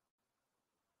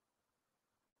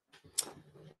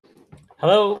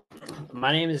Hello,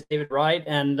 my name is David Wright,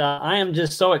 and I am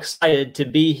just so excited to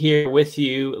be here with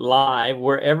you live,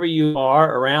 wherever you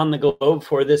are around the globe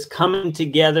for this coming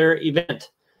together event.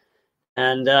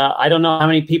 And I don't know how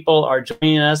many people are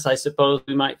joining us. I suppose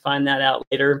we might find that out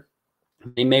later.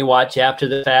 They may watch after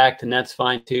the fact, and that's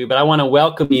fine too. But I want to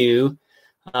welcome you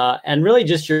and really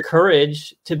just your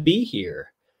courage to be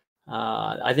here.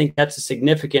 I think that's a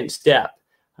significant step.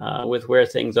 With where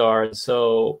things are.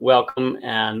 So welcome,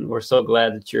 and we're so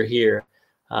glad that you're here.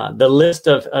 The list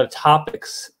of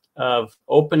topics of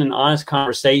open and honest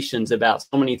conversations about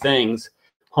so many things: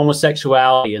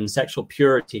 homosexuality and sexual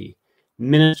purity,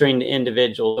 ministering to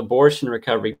individuals, abortion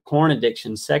recovery, porn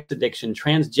addiction, sex addiction,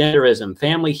 transgenderism,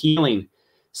 family healing,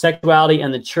 sexuality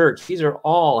and the church. These are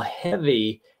all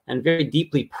heavy and very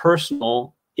deeply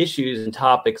personal issues and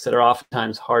topics that are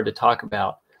oftentimes hard to talk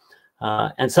about.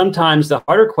 And sometimes the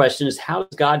harder question is, how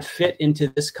does God fit into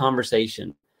this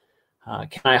conversation?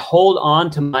 Can I hold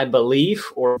on to my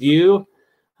belief or view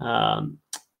and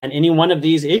any one of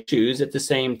these issues at the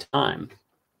same time?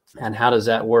 And how does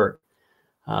that work?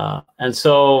 And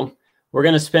so we're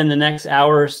going to spend the next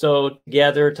hour or so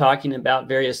together talking about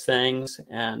various things.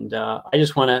 And I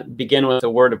just want to begin with a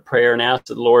word of prayer and ask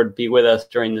the Lord be with us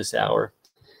during this hour.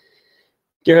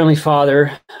 Dear Heavenly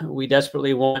Father, we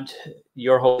desperately want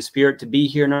your Holy Spirit to be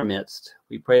here in our midst.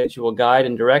 We pray that you will guide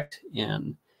and direct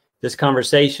in this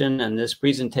conversation and this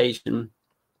presentation,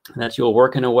 and that you will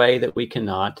work in a way that we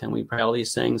cannot. And we pray all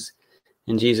these things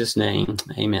in Jesus' name.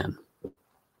 Amen.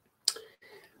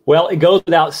 Well, it goes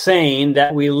without saying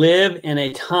that we live in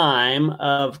a time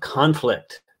of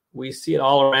conflict. We see it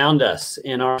all around us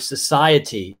in our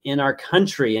society, in our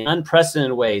country, in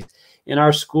unprecedented ways, in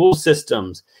our school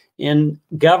systems, in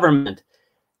government,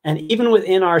 and even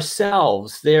within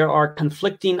ourselves. There are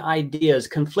conflicting ideas,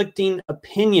 conflicting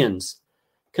opinions,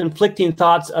 conflicting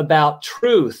thoughts about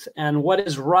truth and what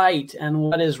is right and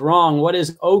what is wrong, what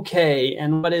is okay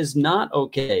and what is not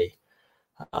okay.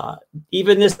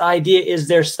 Even this idea, is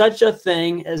there such a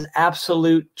thing as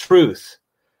absolute truth?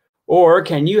 Or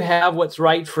can you have what's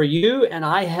right for you and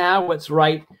I have what's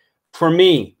right for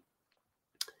me?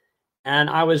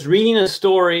 And I was reading a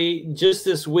story just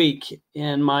this week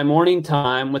in my morning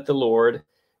time with the Lord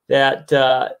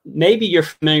that maybe you're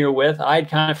familiar with. I'd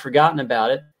kind of forgotten about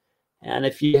it. And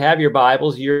if you have your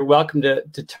Bibles, you're welcome to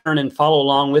turn and follow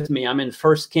along with me. I'm in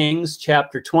 1 Kings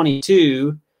chapter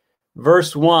 22,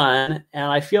 verse 1. And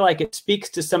I feel like it speaks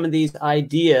to some of these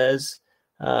ideas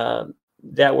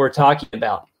that we're talking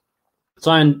about.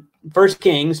 So I'm in 1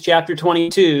 Kings chapter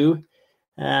 22,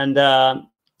 and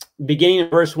beginning in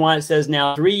verse 1, it says,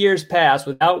 "Now 3 years passed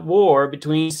without war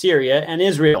between Syria and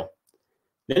Israel.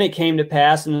 Then it came to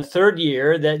pass in the third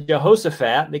year that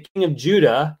Jehoshaphat, the king of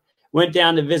Judah, went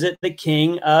down to visit the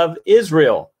king of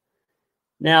Israel."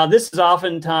 Now, this is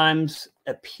oftentimes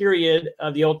a period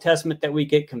of the Old Testament that we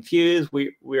get confused.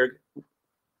 We're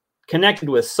connected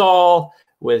with Saul,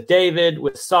 with David,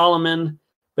 with Solomon.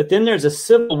 But then there's a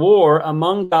civil war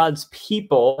among God's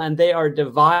people, and they are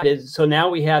divided. So now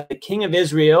we have the king of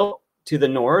Israel to the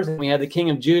north, and we have the king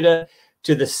of Judah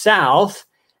to the south.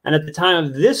 And at the time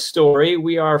of this story,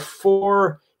 we are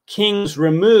 4 kings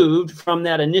removed from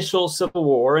that initial civil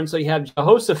war. And so you have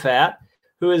Jehoshaphat,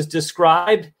 who is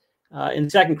described in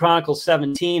 2 Chronicles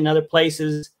 17 and other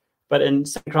places. But in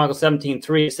 2 Chronicles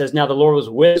 17:3, it says, "Now the Lord was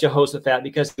with Jehoshaphat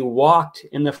because he walked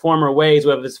in the former ways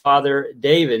of his father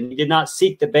David. He did not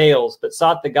seek the Baals, but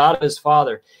sought the God of his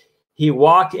father. He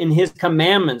walked in his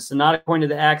commandments and not according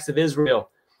to the acts of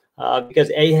Israel."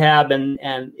 Because Ahab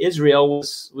and Israel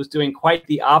was doing quite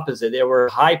the opposite. There were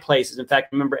high places. In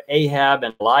fact, remember Ahab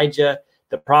and Elijah,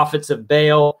 the prophets of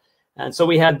Baal. And so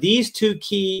we have these two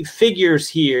key figures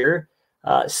here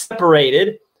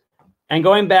separated. And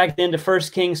going back then to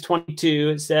 1 Kings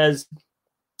 22, it says,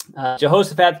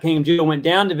 Jehoshaphat, the king of Judah, went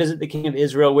down to visit the king of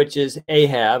Israel, which is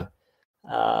Ahab.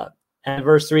 And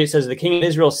verse 3, it says, "The king of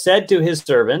Israel said to his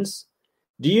servants,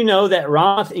 'Do you know that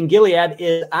Ramoth in Gilead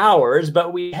is ours,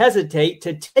 but we hesitate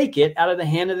to take it out of the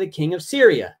hand of the king of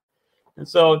Syria?'" And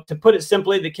so to put it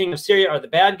simply, the king of Syria are the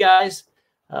bad guys.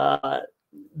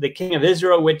 The king of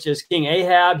Israel, which is King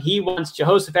Ahab, he wants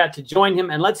Jehoshaphat to join him,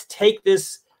 and let's take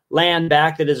this land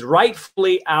back that is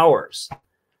rightfully ours.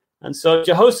 And so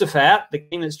Jehoshaphat, the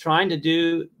king that's trying to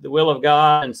do the will of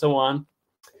God and so on,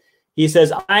 he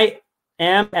says, "I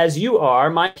am as you are,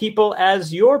 my people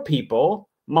as your people,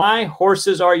 my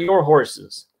horses are your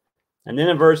horses." And then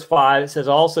in verse 5, it says,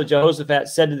 "Also Jehoshaphat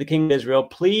said to the king of Israel,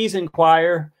 'Please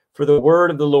inquire for the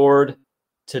word of the Lord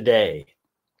today.'"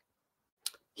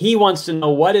 He wants to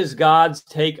know, what is God's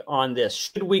take on this?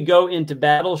 Should we go into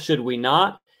battle? Should we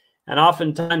not? And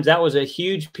oftentimes that was a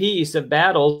huge piece of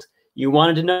battles. You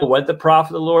wanted to know what the prophet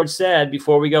of the Lord said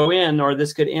before we go in, or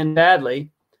this could end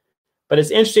badly. But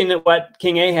it's interesting that what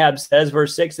King Ahab says,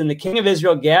 verse 6, and the king of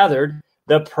Israel gathered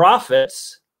the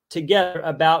prophets together,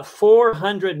 about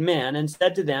 400 men, and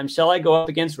said to them, shall I go up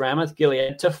against Ramoth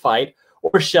Gilead to fight,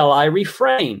 or shall I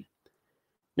refrain?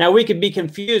 Now we could be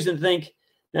confused and think,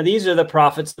 now these are the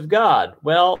prophets of God.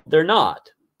 Well, they're not.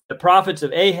 The prophets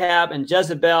of Ahab and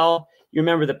Jezebel, you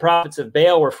remember the prophets of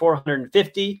Baal were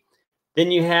 450.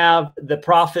 Then you have the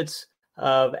prophets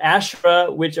of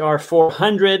Asherah, which are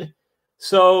 400.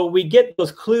 So we get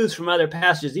those clues from other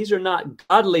passages. These are not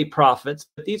godly prophets,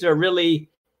 but these are really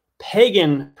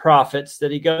pagan prophets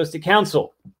that he goes to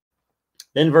counsel.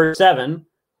 Then verse 7,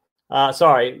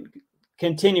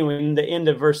 continuing the end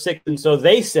of verse 6. And so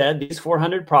they said, these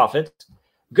 400 prophets,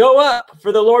 go up,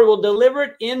 for the Lord will deliver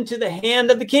it into the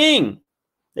hand of the king.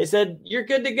 They said, you're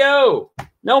good to go.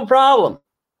 No problem.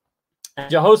 And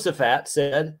Jehoshaphat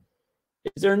said,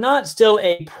 is there not still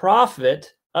a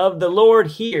prophet of the Lord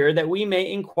here that we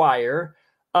may inquire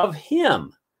of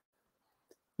him?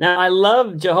 Now, I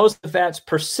love Jehoshaphat's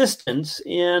persistence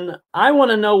in, I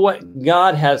want to know what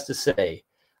God has to say.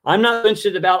 I'm not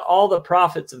interested about all the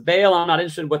prophets of Baal. I'm not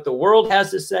interested in what the world has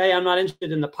to say. I'm not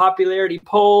interested in the popularity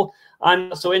poll. I'm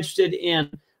not so interested in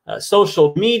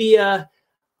social media.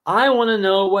 I want to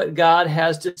know what God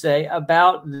has to say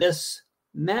about this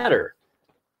matter.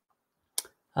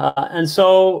 And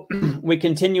so we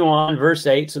continue on, verse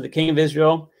 8. So the king of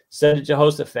Israel said to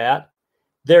Jehoshaphat,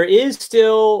 there is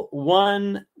still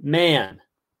one man,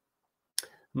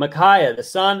 Micaiah, the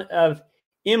son of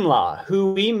Imlah,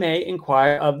 who we may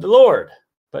inquire of the Lord.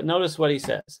 But notice what he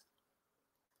says.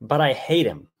 But I hate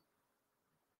him,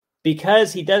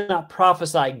 because he does not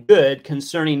prophesy good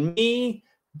concerning me,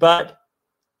 but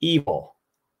evil.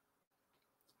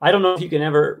 I don't know if you can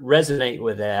ever resonate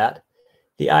with that.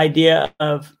 The idea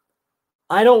of,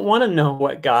 I don't want to know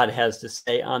what God has to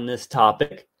say on this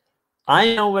topic.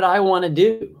 I know what I want to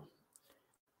do.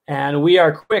 And we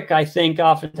are quick, I think,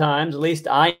 oftentimes, at least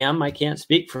I am, I can't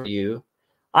speak for you.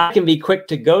 I can be quick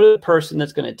to go to the person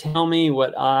that's going to tell me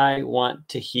what I want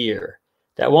to hear.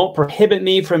 That won't prohibit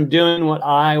me from doing what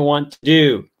I want to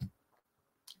do.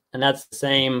 And that's the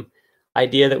same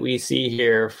idea that we see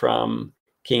here from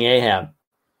King Ahab.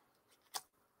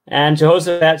 And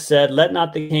Jehoshaphat said, let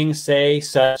not the king say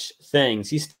such things.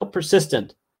 He's still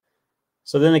persistent.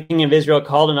 So then the king of Israel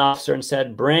called an officer and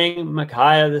said, bring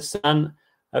Micaiah, the son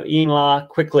of Imlah,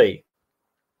 quickly.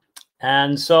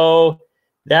 And so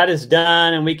that is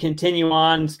done. And we continue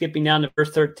on, skipping down to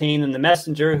verse 13. And the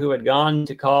messenger who had gone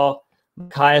to call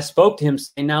Micaiah spoke to him,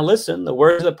 saying, now listen, the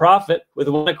words of the prophet with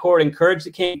one accord encouraged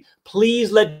the king.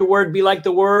 Please let your word be like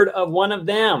the word of one of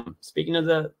them. Speaking of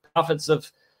the prophets of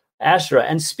Asherah,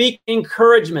 and speak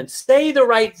encouragement. Say the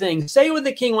right thing. Say what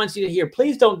the king wants you to hear.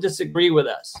 Please don't disagree with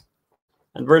us.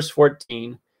 And verse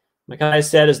 14, Micaiah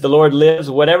said, as the Lord lives,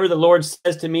 whatever the Lord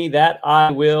says to me, that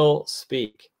I will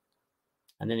speak.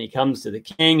 And then he comes to the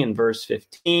king in verse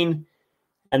 15,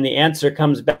 and the answer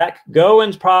comes back, go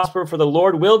and prosper, for the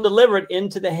Lord will deliver it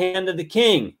into the hand of the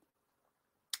king.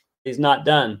 He's not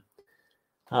done.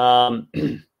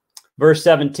 Verse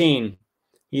 17,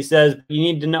 he says, you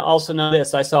need to also know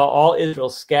this. I saw all Israel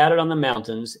scattered on the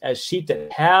mountains as sheep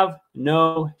that have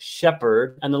no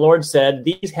shepherd. And the Lord said,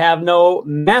 these have no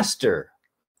master.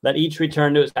 Let each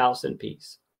return to his house in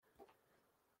peace.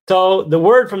 So the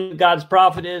word from God's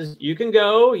prophet is, you can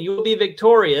go, you will be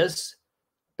victorious,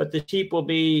 but the sheep will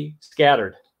be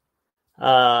scattered.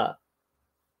 There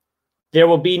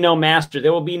will be no master.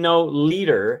 There will be no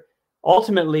leader.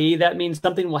 Ultimately, that means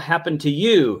something will happen to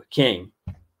you, king.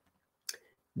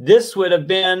 This would have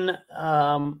been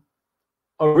a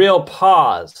real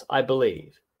pause, I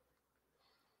believe.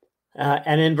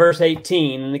 And in verse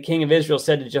 18, the king of Israel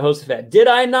said to Jehoshaphat, did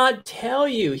I not tell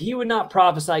you he would not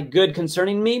prophesy good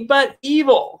concerning me, but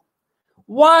evil?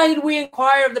 Why did we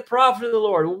inquire of the prophet of the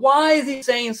Lord? Why is he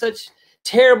saying such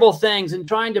terrible things and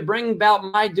trying to bring about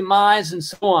my demise and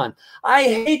so on? I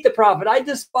hate the prophet. I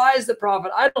despise the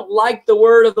prophet. I don't like the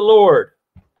word of the Lord.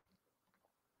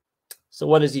 So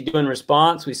what does he do in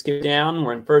response? We skip down.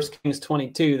 We're in 1 Kings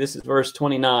 22. This is verse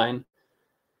 29.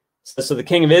 So the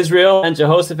king of Israel and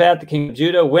Jehoshaphat, the king of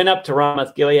Judah, went up to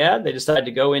Ramoth Gilead. They decided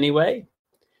to go anyway.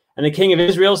 And the king of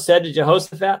Israel said to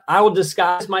Jehoshaphat, I will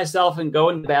disguise myself and go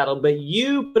into battle, but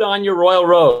you put on your royal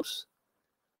robes.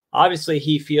 Obviously,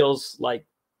 he feels like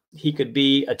he could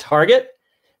be a target.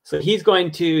 So he's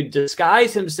going to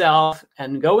disguise himself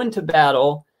and go into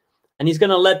battle. And he's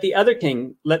going to let the other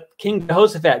king, let King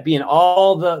Jehoshaphat be in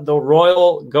all the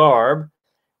royal garb.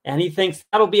 And he thinks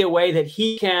that'll be a way that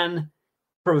he can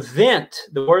prevent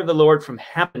the word of the Lord from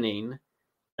happening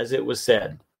as it was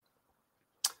said.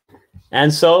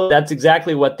 And so that's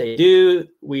exactly what they do.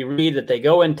 We read that they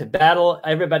go into battle.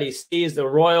 Everybody sees the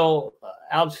royal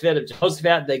outfit of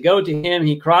Jehoshaphat. They go to him.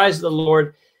 He cries to the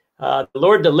Lord. The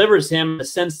Lord delivers him in the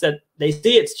sense that they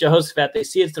see it's Jehoshaphat. They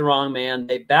see it's the wrong man.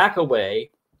 They back away.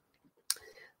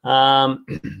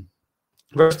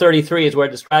 Verse 33 is where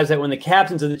it describes that when the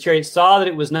captains of the chariot saw that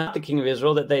it was not the king of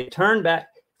Israel, that they turned back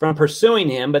from pursuing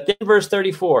him. But then verse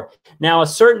 34, now a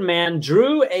certain man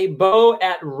drew a bow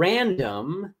at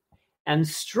random and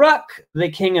struck the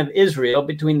king of Israel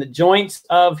between the joints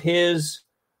of his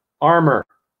armor.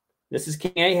 This is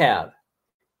King Ahab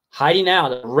hiding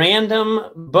out. A random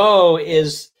bow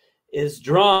is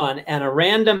drawn, and a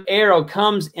random arrow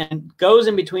comes and goes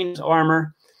in between his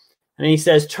armor. And he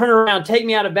says, turn around, take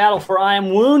me out of battle, for I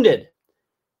am wounded.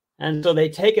 And so they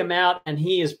take him out, and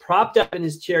he is propped up in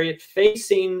his chariot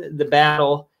facing the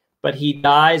battle, but he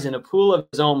dies in a pool of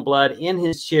his own blood in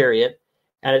his chariot.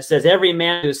 And it says, every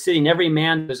man who is sitting, every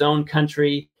man to his own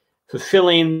country,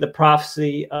 fulfilling the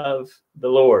prophecy of the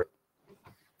Lord.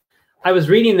 I was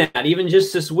reading that even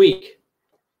just this week,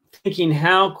 thinking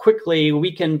how quickly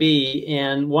we can be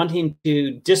in wanting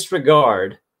to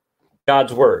disregard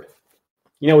God's word.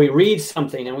 You know, we read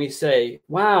something and we say,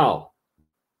 wow,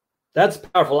 that's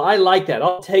powerful. I like that.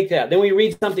 I'll take that. Then we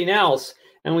read something else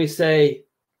and we say,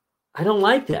 I don't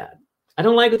like that. I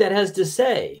don't like what that has to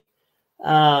say.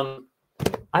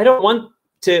 I don't want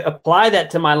to apply that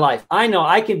to my life. I know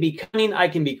I can be cunning. I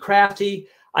can be crafty.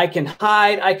 I can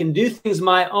hide. I can do things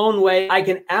my own way. I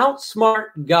can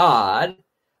outsmart God.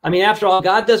 I mean, after all,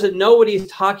 God doesn't know what he's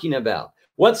talking about.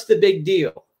 What's the big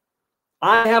deal?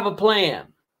 I have a plan.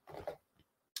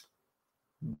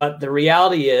 But the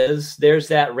reality is there's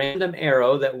that random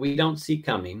arrow that we don't see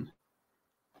coming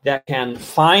that can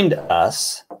find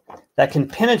us, that can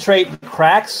penetrate the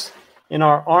cracks in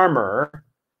our armor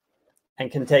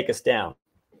and can take us down.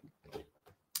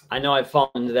 I know I've fallen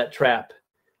into that trap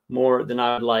more than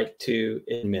I would like to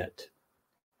admit.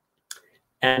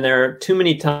 And there are too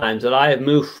many times that I have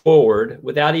moved forward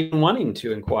without even wanting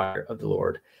to inquire of the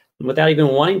Lord, and without even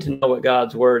wanting to know what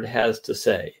God's word has to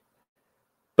say.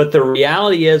 But the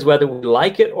reality is, whether we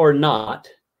like it or not,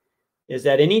 is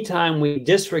that anytime we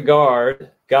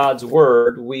disregard God's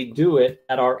word, we do it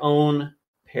at our own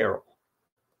peril.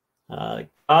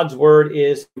 God's word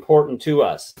is important to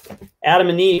us. Adam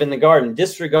and Eve in the garden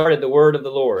disregarded the word of the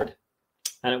Lord,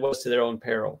 and it was to their own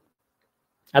peril.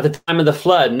 At the time of the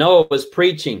flood, Noah was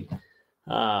preaching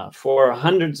for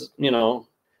hundreds,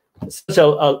 such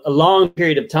a long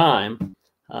period of time.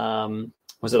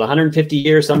 Was it 150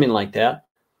 years, something like that?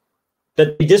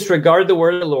 That they disregarded the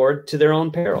word of the Lord to their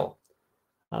own peril.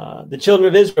 The children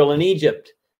of Israel in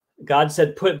Egypt, God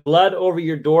said, put blood over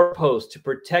your doorpost to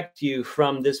protect you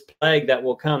from this plague that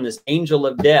will come, this angel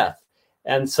of death.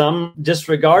 And some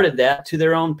disregarded that to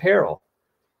their own peril.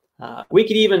 We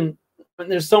could even,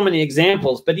 there's so many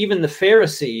examples, but even the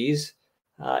Pharisees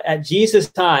at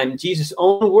Jesus' time, Jesus'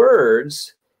 own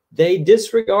words, they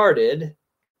disregarded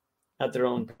at their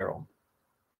own peril.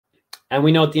 And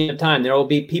we know at the end of time, there will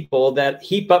be people that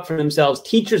heap up for themselves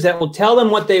teachers that will tell them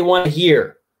what they want to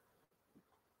hear.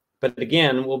 But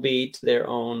again, will be to their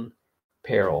own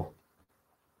peril.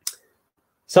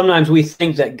 Sometimes we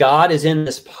think that God is in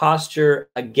this posture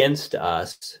against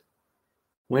us,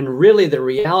 when really the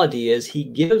reality is he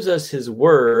gives us his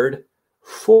word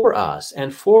for us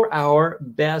and for our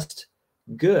best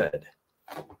good.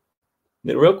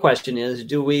 The real question is,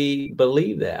 do we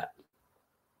believe that?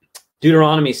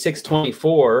 Deuteronomy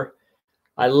 6:24.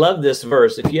 I love this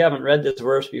verse. If you haven't read this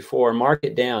verse before, mark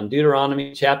it down.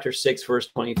 Deuteronomy chapter 6, verse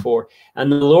 24.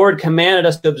 And the Lord commanded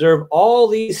us to observe all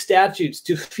these statutes,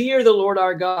 to fear the Lord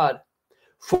our God,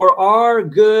 for our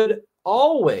good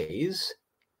always,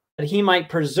 that he might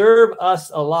preserve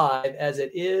us alive as it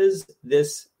is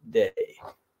this day.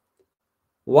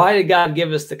 Why did God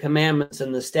give us the commandments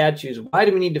and the statutes? Why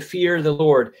do we need to fear the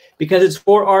Lord? Because it's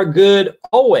for our good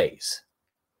always.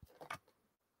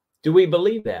 Do we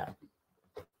believe that?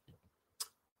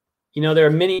 There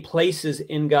are many places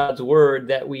in God's word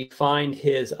that we find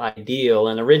his ideal.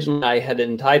 And originally I had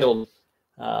entitled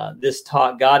this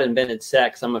talk, God Invented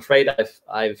Sex. I'm afraid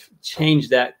I've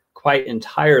changed that quite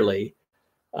entirely.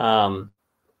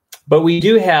 But we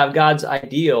do have God's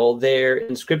ideal there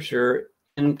in Scripture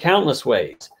in countless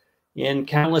ways, in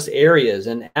countless areas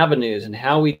and avenues, and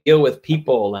how we deal with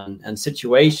people and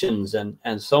situations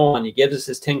and so on. He gives us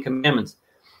his 10 commandments.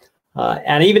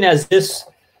 And even as this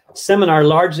seminar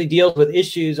largely deals with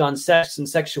issues on sex and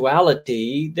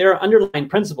sexuality, there are underlying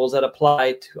principles that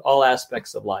apply to all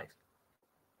aspects of life.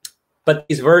 But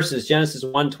these verses, Genesis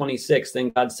 1:26, then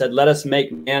God said, let us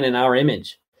make man in our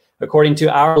image, according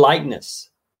to our likeness.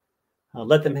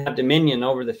 Let them have dominion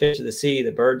over the fish of the sea,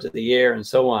 the birds of the air, and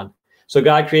so on. So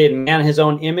God created man in his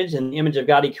own image. In the image of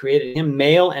God, he created him.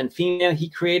 Male and female, he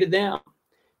created them.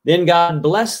 Then God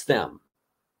blessed them.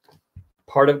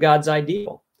 Part of God's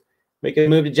ideal. We can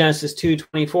move to Genesis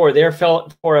 2:24.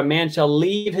 Therefore, a man shall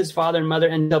leave his father and mother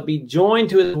and shall be joined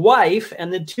to his wife,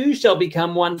 and the two shall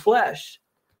become one flesh.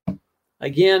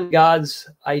 Again, God's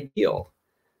ideal.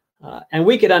 And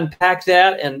we could unpack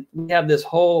that, and we have this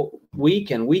whole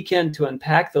week and weekend to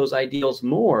unpack those ideals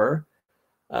more.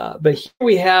 But here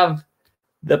we have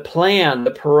the plan, the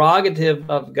prerogative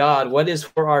of God, what is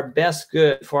for our best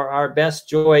good, for our best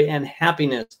joy and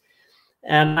happiness.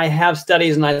 And I have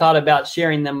studies, and I thought about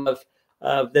sharing them,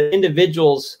 of the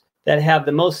individuals that have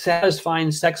the most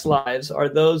satisfying sex lives are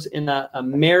those in a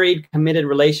married, committed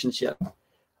relationship.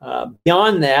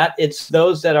 Beyond that, it's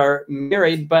those that are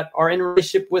married but are in a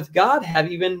relationship with God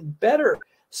have even better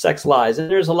sex lives.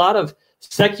 And there's a lot of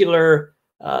secular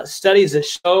studies that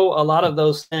show a lot of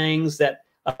those things that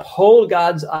uphold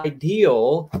God's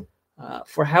ideal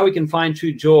for how we can find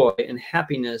true joy and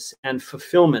happiness and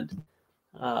fulfillment.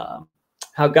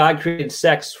 How God created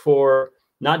sex for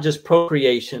not just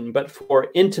procreation, but for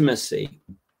intimacy,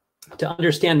 to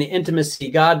understand the intimacy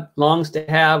God longs to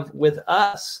have with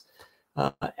us.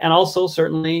 And also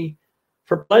certainly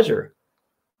for pleasure.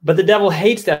 But the devil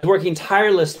hates that, working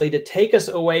tirelessly to take us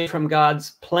away from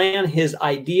God's plan, his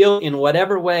ideal, in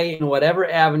whatever way, in whatever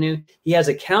avenue. He has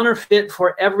a counterfeit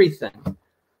for everything.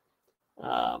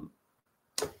 And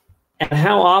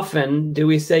how often do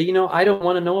we say, I don't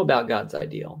want to know about God's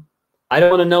ideal. I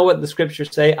don't want to know what the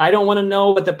scriptures say. I don't want to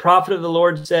know what the prophet of the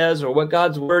Lord says or what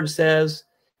God's word says.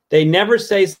 They never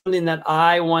say something that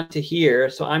I want to hear,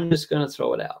 so I'm just going to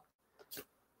throw it out.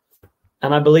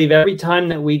 And I believe every time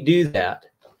that we do that,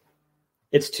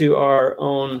 it's to our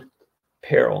own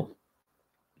peril.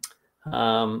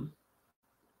 I'm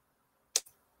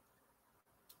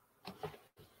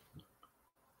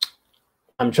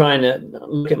trying to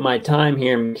look at my time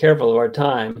here and be careful of our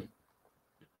time.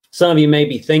 Some of you may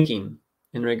be thinking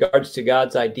in regards to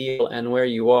God's ideal and where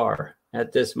you are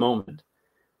at this moment.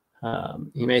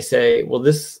 You may say, well,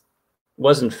 this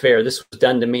wasn't fair. This was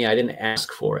done to me. I didn't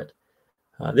ask for it.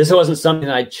 This wasn't something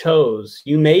I chose.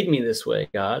 You made me this way,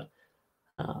 God.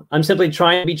 I'm simply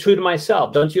trying to be true to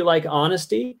myself. Don't you like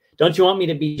honesty? Don't you want me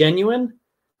to be genuine?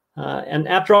 And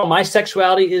after all, my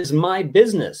sexuality is my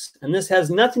business, and this has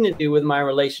nothing to do with my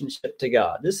relationship to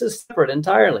God. This is separate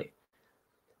entirely.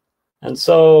 And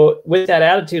so with that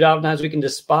attitude, oftentimes we can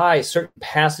despise certain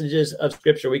passages of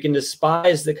Scripture. We can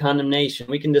despise the condemnation.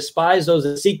 We can despise those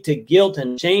that seek to guilt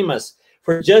and shame us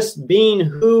for just being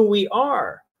who we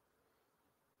are.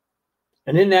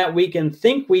 And in that, we can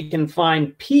think we can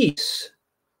find peace.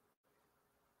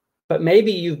 But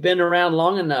maybe you've been around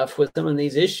long enough with some of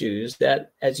these issues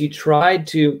that as you try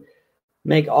to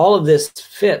make all of this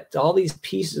fit, all these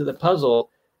pieces of the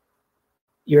puzzle,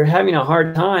 you're having a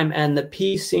hard time, and the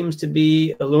peace seems to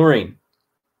be alluring.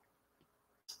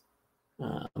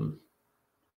 But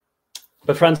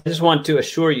friends, I just want to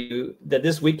assure you that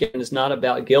this weekend is not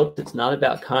about guilt. It's not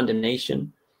about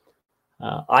condemnation.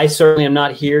 I certainly am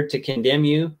not here to condemn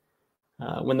you.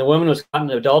 When the woman was caught in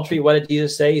adultery, what did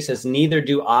Jesus say? He says, neither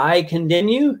do I condemn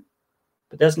you.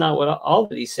 But that's not what all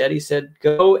that he said. He said,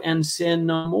 go and sin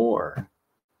no more.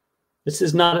 This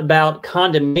is not about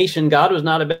condemnation. God was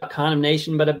not about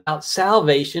condemnation, but about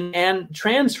salvation and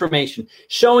transformation,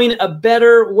 showing a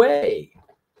better way.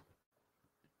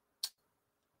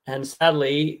 And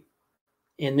sadly,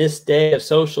 in this day of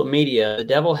social media, the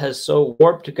devil has so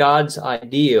warped God's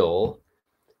ideal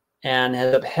and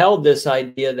has upheld this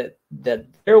idea that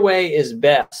their way is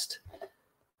best,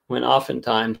 when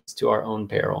oftentimes it's to our own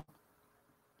peril.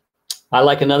 I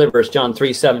like another verse, John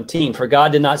 3:17. For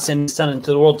God did not send his Son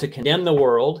into the world to condemn the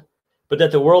world, but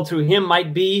that the world through him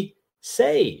might be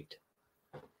saved.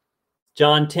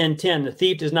 John 10:10. The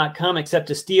thief does not come except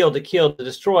to steal, to kill, to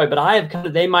destroy, but I have come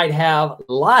that they might have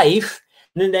life,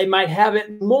 and then they might have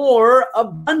it more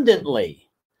abundantly.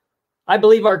 I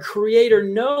believe our Creator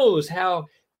knows how,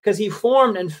 because he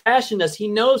formed and fashioned us, he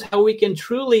knows how we can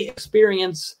truly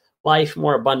experience life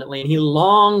more abundantly, and he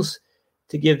longs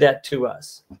to give that to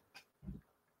us.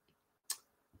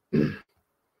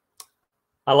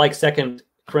 I like 2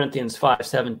 Corinthians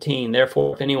 5:17,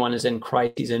 therefore, if anyone is in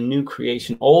Christ, he's a new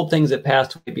creation. Old things have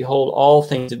passed away. Behold, all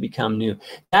things have become new.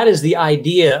 That is the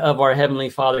idea of our Heavenly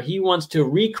Father. He wants to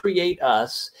recreate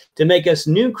us, to make us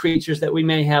new creatures that we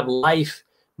may have life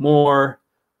more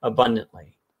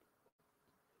abundantly.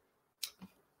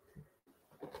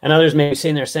 And others may be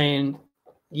sitting there saying,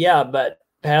 yeah, but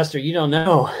Pastor, you don't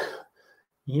know.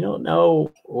 You don't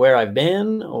know where I've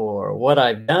been or what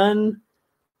I've done.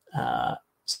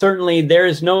 Certainly, there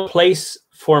is no place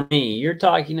for me. You're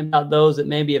talking about those that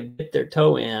maybe have dipped their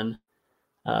toe in,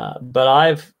 but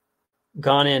I've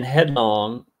gone in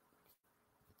headlong.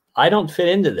 I don't fit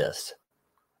into this.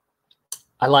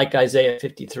 I like Isaiah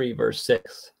 53, verse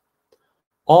 6.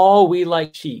 All we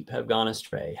like sheep have gone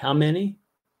astray. How many?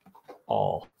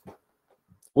 All.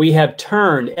 We have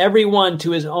turned everyone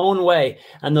to his own way,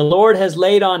 and the Lord has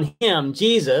laid on him,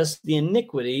 Jesus, the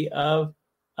iniquity of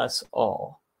us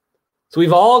all. So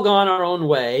we've all gone our own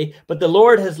way, but the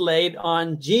Lord has laid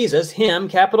on Jesus, him,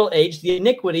 capital H, the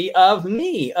iniquity of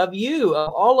me, of you,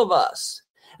 of all of us.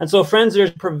 And so, friends,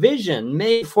 there's provision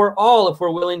made for all if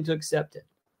we're willing to accept it.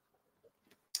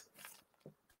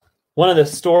 One of the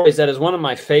stories that is one of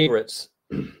my favorites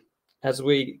as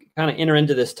we kind of enter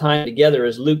into this time together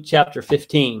is Luke chapter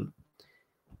 15.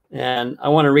 And I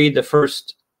want to read the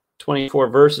first 24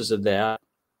 verses of that.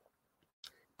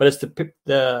 But it's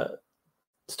the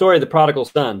story of the prodigal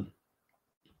son.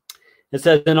 It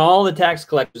says, then all the tax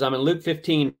collectors, I'm in Luke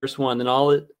 15, verse 1,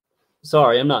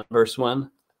 I'm not verse 1.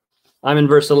 I'm in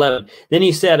verse 11. Then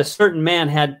he said, a certain man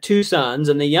had 2 sons,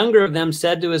 and the younger of them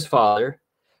said to his father,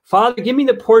 Father, give me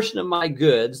the portion of my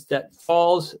goods that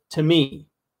falls to me.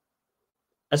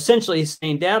 Essentially, he's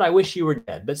saying, Dad, I wish you were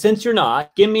dead, but since you're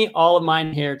not, give me all of my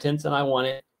inheritance, and I want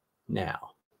it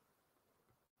now.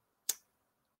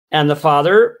 And the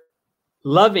father,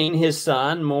 loving his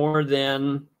son more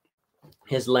than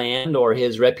his land or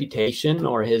his reputation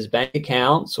or his bank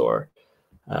accounts or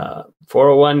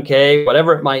 401k,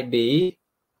 whatever it might be.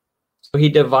 So he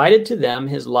divided to them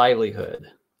his livelihood,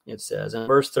 it says in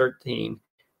verse 13.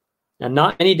 And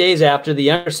not many days after, the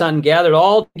younger son gathered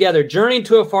all together, journeyed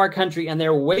to a far country, and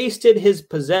there wasted his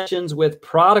possessions with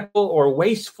prodigal or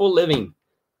wasteful living.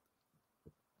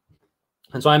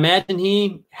 And so I imagine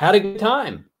he had a good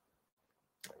time,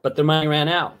 but the money ran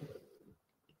out.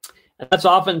 And that's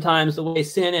oftentimes the way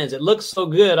sin is. It looks so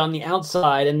good on the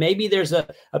outside, and maybe there's a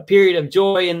period of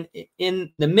joy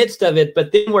in the midst of it,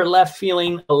 but then we're left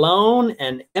feeling alone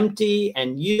and empty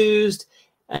and used,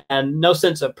 and no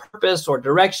sense of purpose or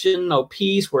direction, no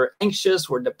peace. We're anxious,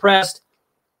 we're depressed.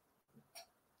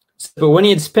 But when he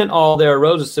had spent all, there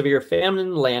arose a severe famine in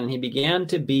the land, and he began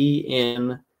to be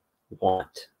in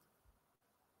want.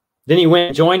 Then he went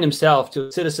and joined himself to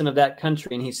a citizen of that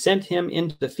country, and he sent him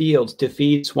into the fields to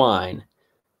feed swine.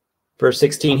 Verse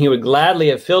 16, he would gladly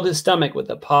have filled his stomach with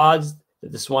the pods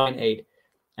that the swine ate,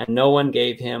 and no one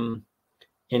gave him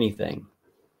anything.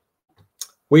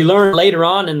 We learn later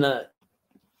on in the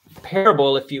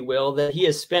parable, if you will, that he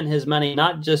has spent his money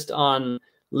not just on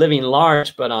living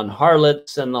large, but on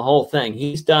harlots and the whole thing.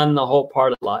 He's done the whole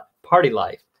party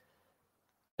life.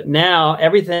 But now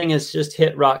everything has just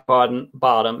hit rock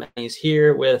bottom, and he's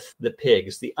here with the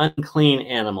pigs, the unclean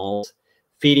animals,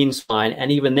 feeding swine,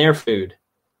 and even their food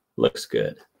looks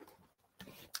good.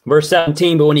 Verse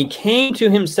 17, but when he came to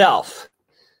himself,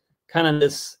 kind of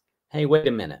this, hey, wait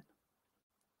a minute.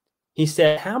 He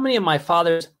said, how many of my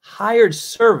father's hired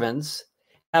servants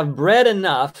have bread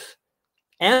enough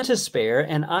and to spare,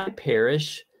 and I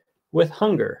perish with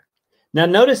hunger? Now,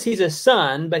 notice he's a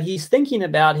son, but he's thinking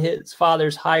about his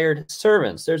father's hired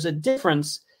servants. There's a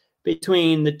difference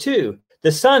between the two.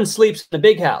 The son sleeps in the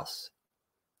big house,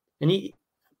 and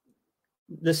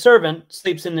the servant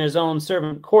sleeps in his own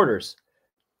servant quarters.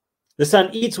 The son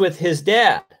eats with his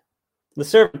dad. The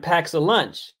servant packs a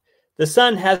lunch. The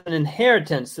son has an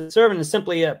inheritance. The servant is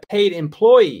simply a paid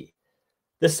employee.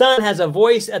 The son has a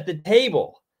voice at the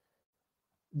table.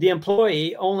 The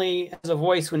employee only has a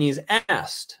voice when he's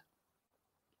asked.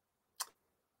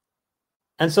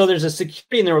 And so there's a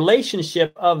security in the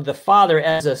relationship of the father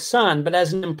as a son, but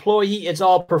as an employee, it's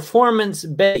all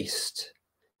performance-based.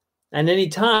 And any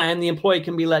time, the employee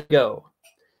can be let go.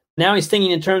 Now he's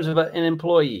thinking in terms of an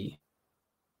employee.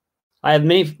 My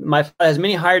father has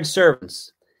many hired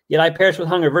servants, yet I perish with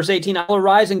hunger. Verse 18, I will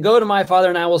arise and go to my father,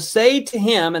 and I will say to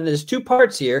him, and there's 2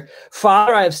 parts here,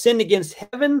 Father, I have sinned against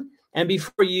heaven and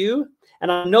before you,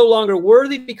 and I'm no longer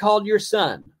worthy to be called your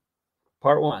son.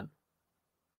 Part 1.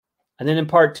 And then in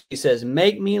part 2, he says,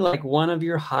 make me like one of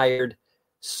your hired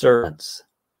servants.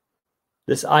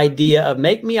 This idea of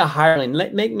make me a hireling,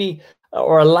 make me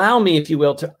or allow me, if you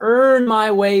will, to earn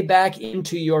my way back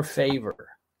into your favor.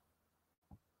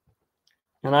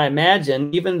 And I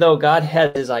imagine, even though God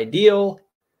has his ideal,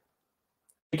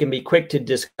 he can be quick to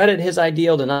discredit his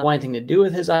ideal, to not want anything to do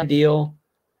with his ideal.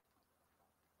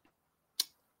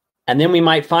 And then we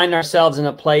might find ourselves in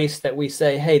a place that we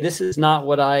say, hey, this is not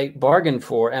what I bargained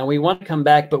for. And we want to come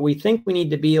back, but we think we need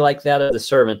to be like that of the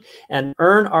servant and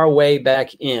earn our way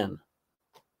back in.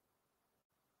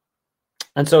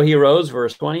 And so he arose,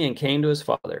 verse 20, and came to his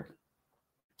father.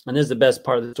 And this is the best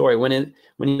part of the story. When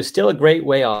he was still a great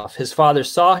way off, his father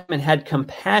saw him and had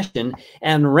compassion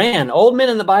and ran. Old men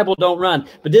in the Bible don't run,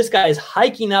 but this guy is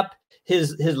hiking up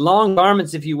his long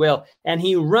garments, if you will, and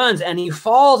he runs and he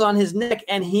falls on his neck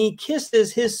and he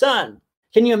kisses his son.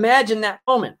 Can you imagine that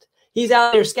moment? He's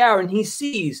out there scouring. He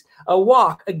sees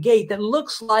a gate that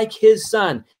looks like his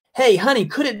son. Hey, honey,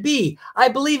 could it be? I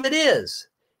believe it is.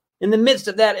 In the midst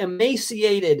of that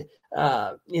emaciated,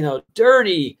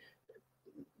 dirty,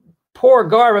 poor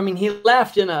garb. I mean, he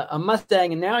left in a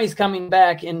Mustang, and now he's coming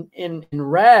back in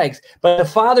rags. But the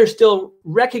father still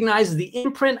recognizes the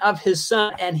imprint of his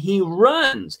son, and he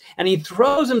runs, and he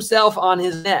throws himself on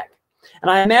his neck.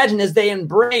 And I imagine as they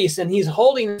embrace, and he's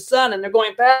holding his son, and they're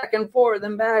going back and forth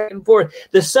and back and forth,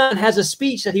 the son has a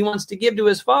speech that he wants to give to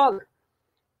his father.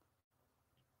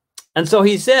 And so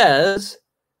he says,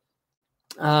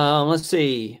 let's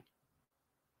see.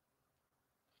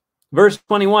 Verse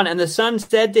 21, and the son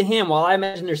said to him, while I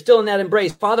imagine they're still in that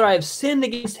embrace, Father, I have sinned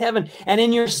against heaven, and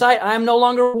in your sight I am no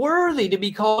longer worthy to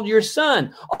be called your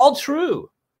son. All true.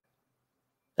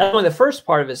 That's only the first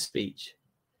part of his speech.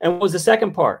 And what was the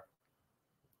second part?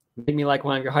 Make me like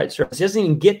one of your hired servants. He doesn't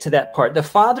even get to that part. The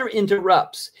father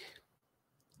interrupts.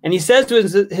 And he says to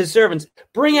his servants,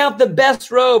 bring out the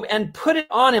best robe and put it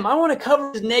on him. I want to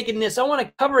cover his nakedness. I want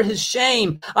to cover his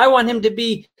shame. I want him to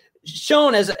be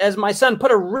shown as my son.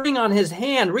 Put a ring on his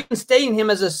hand, reinstating him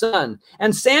as a son,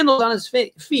 and sandals on his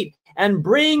feet, and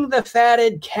bring the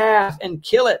fatted calf and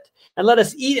kill it, and let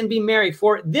us eat and be merry.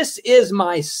 For this is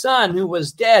my son who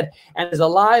was dead and is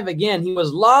alive again. He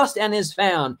was lost and is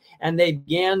found. And they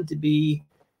began to be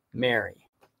merry.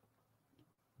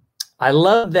 I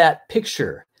love that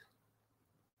picture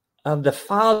of the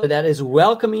father that is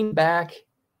welcoming back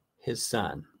his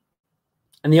son.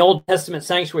 And the Old Testament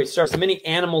sanctuary starts, many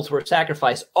animals were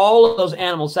sacrificed. All of those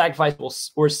animals sacrificed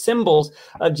were symbols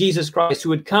of Jesus Christ, who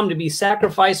would come to be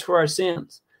sacrificed for our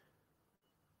sins.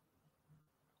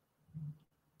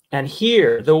 And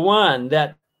here, the one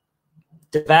that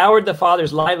devoured the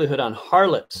father's livelihood on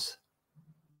harlots,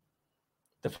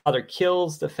 the father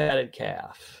kills the fatted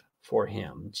calf for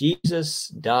him. Jesus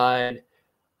died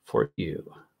for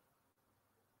you.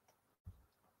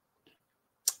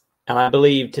 And I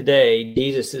believe today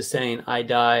Jesus is saying, I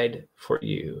died for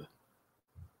you.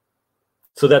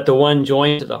 So that the one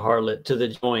joined to the harlot, to the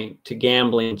joint, to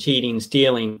gambling, cheating,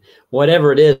 stealing,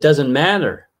 whatever it is, doesn't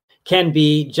matter, can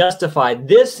be justified.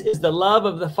 This is the love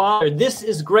of the Father. This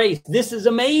is grace. This is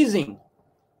amazing.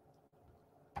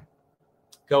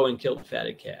 Go and kill the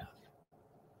fatted calf.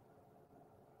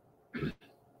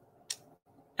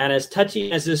 And as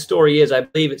touching as this story is, I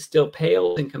believe it still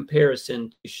pales in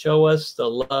comparison to show us the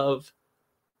love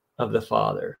of the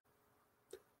Father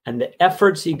and the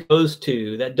efforts he goes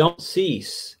to that don't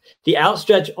cease, the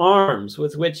outstretched arms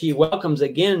with which he welcomes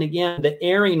again and again the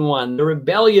erring one, the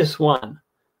rebellious one.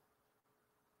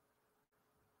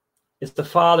 It's the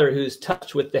Father who's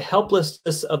touched with the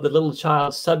helplessness of the little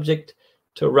child subject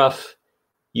to rough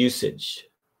usage.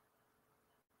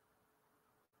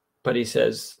 But he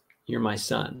says, you're my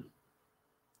son.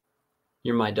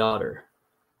 You're my daughter.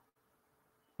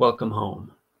 Welcome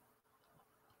home.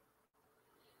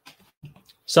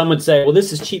 Some would say, well,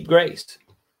 this is cheap grace.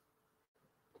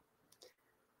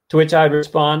 To which I would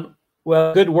respond,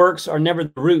 well, good works are never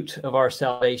the root of our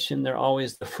salvation. They're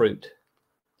always the fruit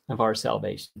of our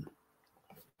salvation.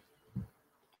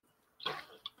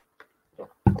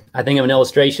 I think of an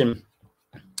illustration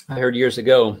I heard years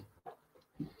ago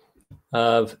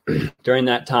of during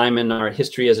that time in our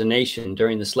history as a nation,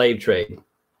 during the slave trade,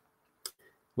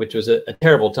 which was a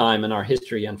terrible time in our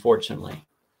history, unfortunately.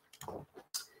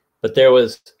 But there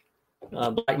was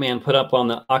a black man put up on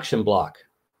the auction block,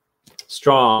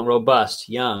 strong, robust,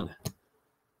 young,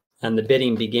 and the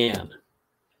bidding began.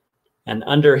 And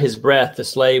under his breath, the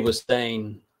slave was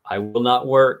saying, I will not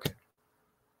work.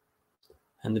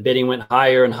 And the bidding went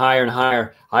higher and higher and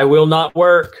higher. I will not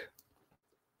work.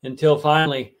 Until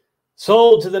finally,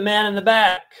 sold to the man in the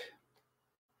back.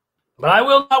 But I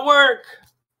will not work.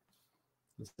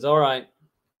 He says, all right.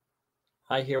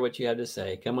 I hear what you have to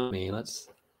say. Come with me. Let's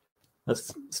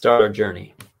start our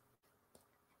journey.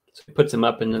 So he puts him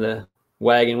up into the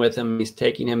wagon with him. He's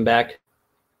taking him back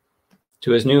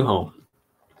to his new home.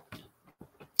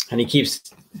 And he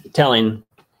keeps telling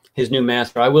his new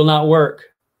master, I will not work.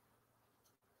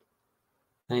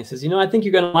 And he says, I think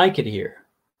you're going to like it here.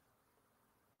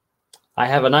 I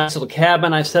have a nice little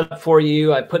cabin I've set up for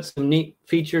you. I put some neat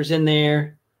features in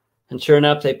there. And sure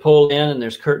enough, they pull in and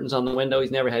there's curtains on the window.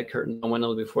 He's never had curtains on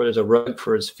windows before. There's a rug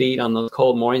for his feet on those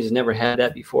cold mornings. He's never had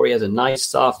that before. He has a nice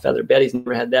soft feather bed. He's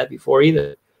never had that before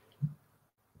either.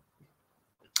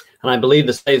 And I believe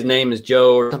to say his name is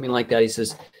Joe or something like that. He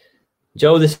says,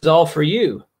 Joe, this is all for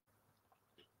you.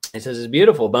 He says, it's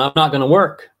beautiful, but I'm not going to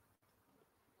work.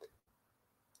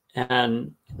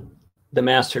 And the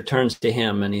master turns to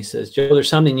him and he says, Joe, there's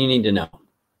something you need to know.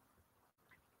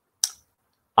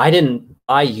 I didn't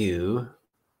buy you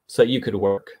so you could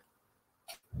work.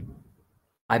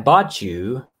 I bought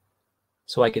you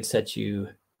so I could set you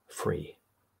free.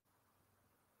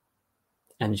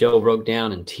 And Joe broke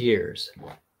down in tears.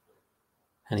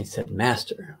 And he said,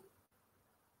 Master,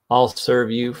 I'll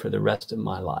serve you for the rest of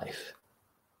my life.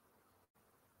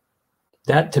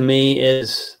 That to me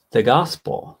is the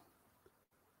gospel.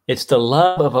 It's the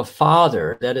love of a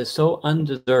father that is so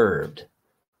undeserved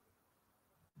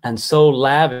and so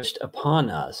lavished upon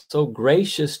us, so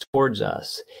gracious towards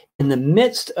us in the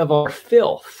midst of our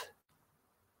filth,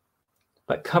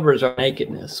 but covers our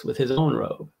nakedness with his own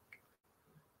robe,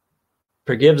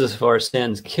 forgives us of our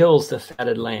sins, kills the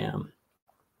fatted lamb.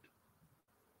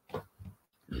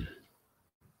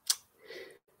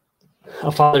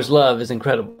 A father's love is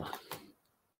incredible.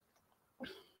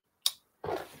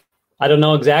 I don't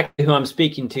know exactly who I'm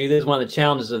speaking to. This is one of the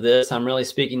challenges of this. I'm really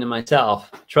speaking to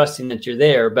myself, trusting that you're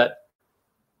there. But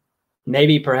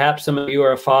maybe perhaps some of you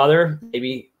are a father,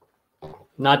 maybe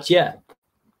not yet.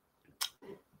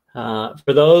 For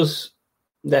those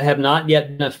that have not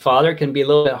yet been a father, it can be a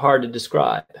little bit hard to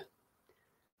describe.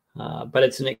 But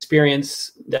it's an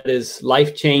experience that is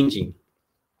life-changing.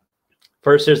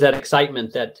 First, there's that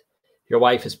excitement that your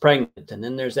wife is pregnant, and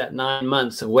then there's that 9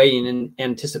 months of waiting in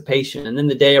anticipation, and then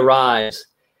the day arrives,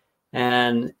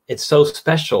 and it's so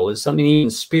special. It's something even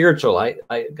spiritual. I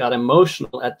got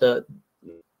emotional at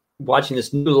watching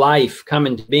this new life come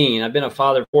into being. I've been a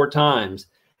father 4 times,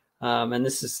 and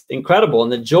this is incredible.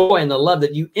 And the joy and the love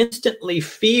that you instantly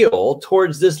feel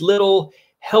towards this little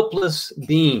helpless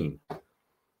being.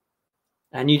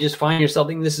 And you just find yourself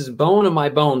thinking, this is bone of my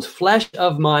bones, flesh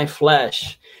of my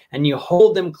flesh. And you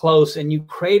hold them close and you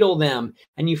cradle them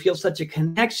and you feel such a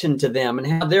connection to them and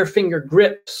how their finger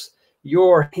grips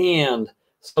your hand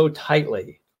so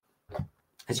tightly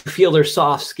as you feel their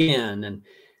soft skin and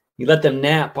you let them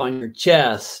nap on your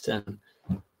chest. And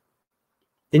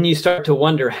then you start to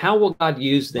wonder, how will God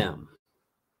use them?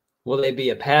 Will they be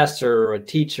a pastor or a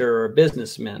teacher or a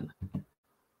businessman?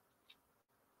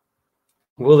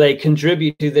 Will they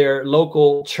contribute to their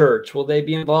local church? Will they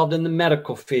be involved in the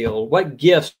medical field? What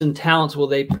gifts and talents will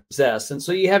they possess? And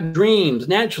so you have dreams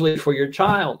naturally for your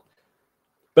child.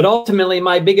 But ultimately,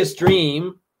 my biggest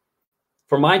dream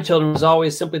for my children was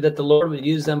always simply that the Lord would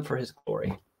use them for his glory.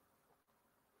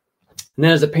 And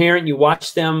then as a parent, you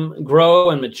watch them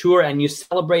grow and mature and you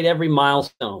celebrate every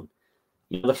milestone.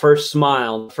 The first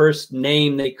smile, the first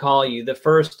name they call you, the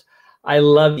first I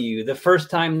love you, the first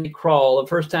time they crawl, the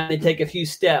first time they take a few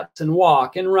steps and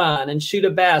walk and run and shoot a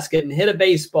basket and hit a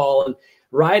baseball and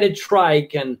ride a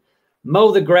trike and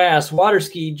mow the grass, water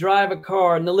ski, drive a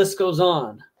car, and the list goes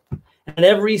on. And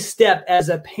every step as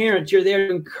a parent, you're there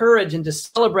to encourage and to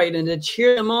celebrate and to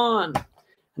cheer them on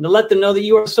and to let them know that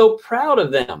you are so proud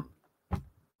of them.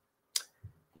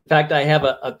 In fact, I have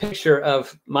a picture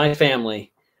of my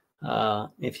family.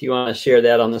 If you want to share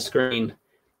that on the screen,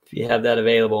 if you have that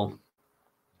available.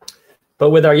 But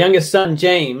with our youngest son,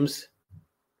 James,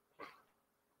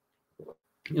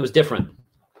 it was different.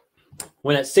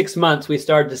 When at 6 months, we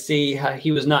started to see how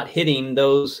he was not hitting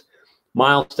those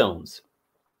milestones.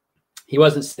 He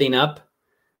wasn't sitting up.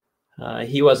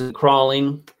 He wasn't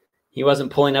crawling. He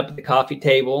wasn't pulling up at the coffee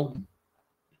table.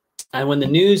 And when the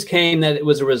news came that it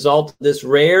was a result of this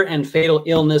rare and fatal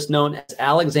illness known as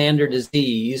Alexander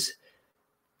disease,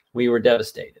 we were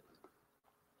devastated.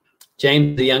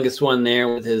 James, the youngest one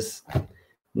there with his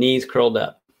knees curled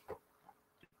up.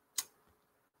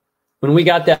 When we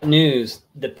got that news,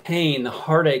 the pain, the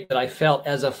heartache that I felt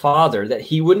as a father, that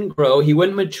he wouldn't grow, he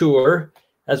wouldn't mature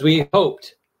as we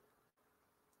hoped.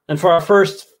 And for our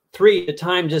first 3, the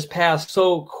time just passed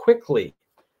so quickly.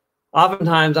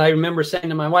 Oftentimes, I remember saying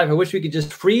to my wife, I wish we could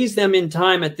just freeze them in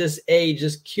time at this age,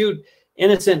 this cute,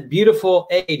 innocent, beautiful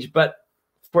age. But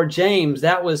for James,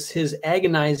 that was his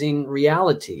agonizing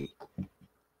reality.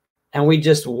 And we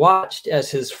just watched as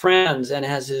his friends and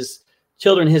as his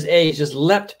children his age just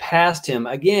leapt past him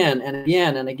again and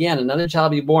again and again. Another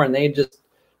child be born, they just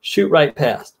shoot right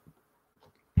past.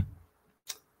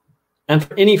 And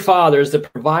for any father, as the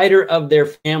provider of their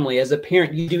family, as a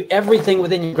parent, you do everything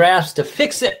within your grasp to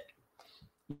fix it.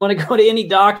 You want to go to any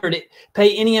doctor, to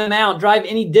pay any amount, drive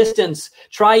any distance,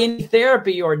 try any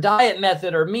therapy or diet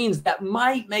method or means that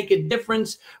might make a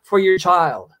difference for your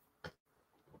child,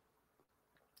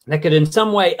 that could in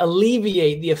some way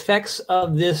alleviate the effects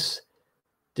of this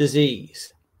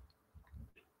disease.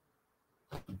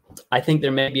 I think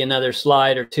there may be another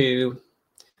slide or two.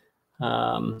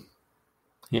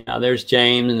 There's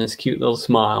James and this cute little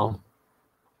smile.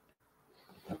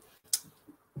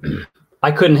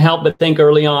 I couldn't help but think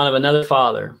early on of another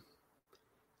father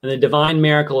and the divine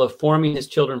miracle of forming his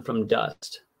children from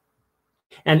dust.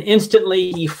 And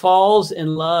instantly he falls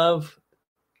in love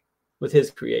with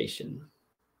his creation.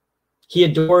 He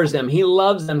adores them. He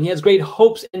loves them. He has great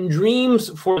hopes and dreams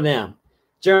for them.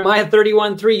 Jeremiah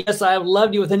 31:3, yes, I have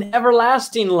loved you with an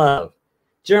everlasting love.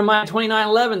 Jeremiah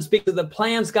 29:11 speaks of the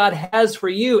plans God has for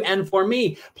you and for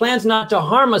me. Plans not to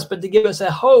harm us, but to give us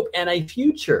a hope and a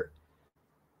future.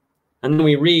 And then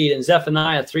we read in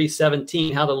Zephaniah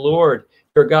 3:17 how the Lord,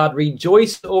 your God,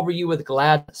 rejoices over you with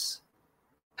gladness,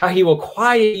 how he will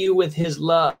quiet you with his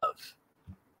love,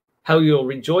 how he will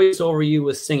rejoice over you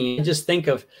with singing. I just think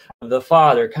of the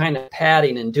Father kind of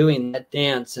patting and doing that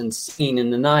dance and singing in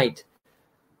the night.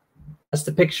 That's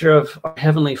the picture of our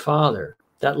Heavenly Father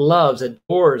that loves,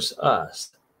 adores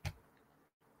us,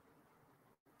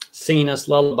 singing us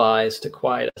lullabies to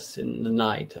quiet us in the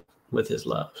night with his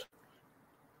love.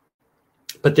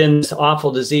 But then this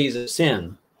awful disease of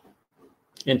sin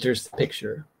enters the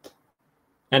picture,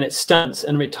 and it stunts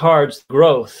and retards the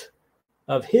growth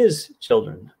of his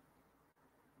children,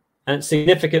 and it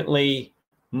significantly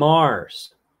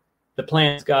mars the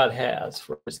plans God has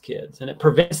for his kids, and it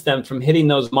prevents them from hitting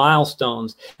those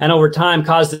milestones, and over time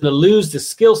causes them to lose the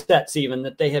skill sets even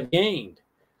that they have gained.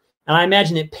 And I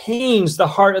imagine it pains the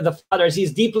heart of the Father as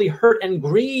he's deeply hurt and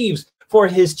grieves for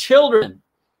his children.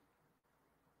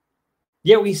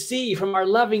 Yet we see from our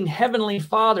loving Heavenly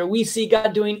Father, we see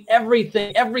God doing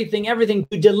everything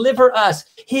to deliver us,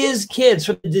 his kids,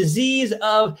 from the disease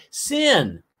of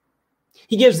sin.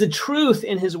 He gives the truth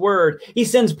in his word. He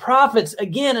sends prophets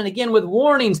again and again with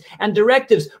warnings and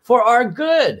directives for our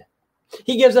good.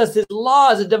 He gives us his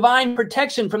laws, a divine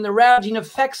protection from the ravaging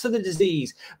effects of the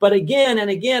disease. But again and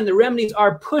again, the remedies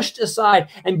are pushed aside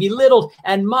and belittled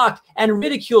and mocked and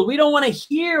ridiculed. We don't want to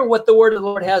hear what the word of the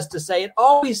Lord has to say. It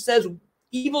always says,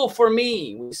 evil for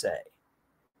me, we say.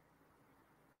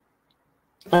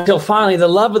 Until finally the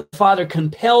love of the Father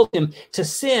compelled him to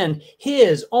send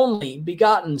his only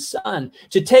begotten Son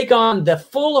to take on the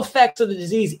full effects of the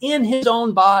disease in his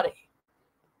own body,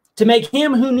 to make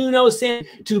him who knew no sin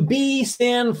to be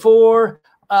sin for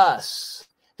us,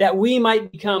 that we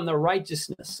might become the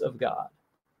righteousness of God.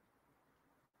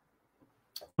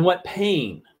 And what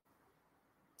pain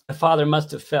the Father must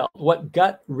have felt, what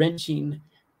gut-wrenching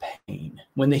pain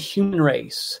when the human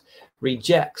race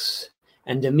rejects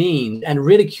and demeans and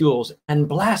ridicules and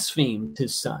blasphemes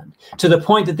his Son to the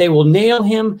point that they will nail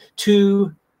him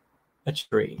to a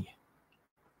tree.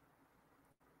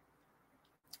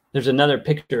 There's another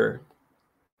picture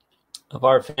of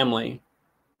our family.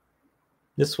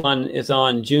 This one is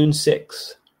on June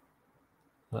 6th.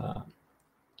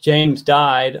 James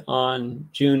died on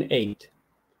June 8th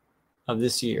of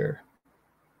this year,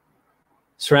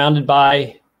 surrounded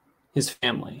by his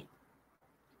family.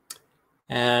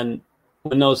 And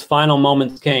when those final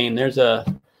moments came, there's a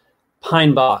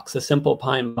pine box, a simple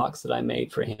pine box that I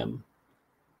made for him.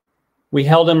 We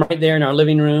held him right there in our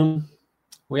living room.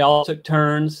 We all took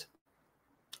turns.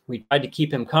 We tried to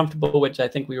keep him comfortable, which I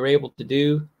think we were able to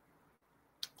do.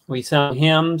 We sang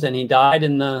hymns, and he died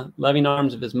in the loving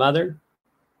arms of his mother.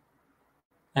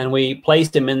 And we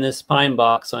placed him in this pine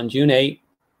box on June 8th.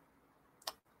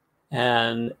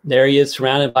 And there he is,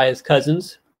 surrounded by his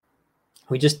cousins.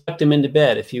 We just tucked him into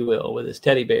bed, if you will, with his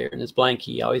teddy bear and his blankie.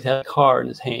 He always had a card in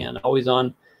his hand, always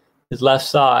on his left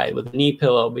side with a knee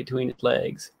pillow between his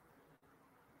legs.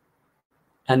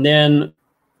 And then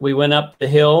we went up the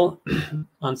hill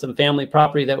on some family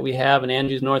property that we have in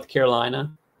Andrews, North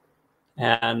Carolina,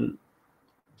 and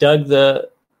dug the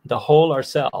hole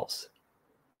ourselves.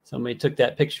 Somebody took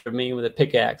that picture of me with a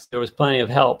pickaxe. There was plenty of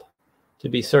help, to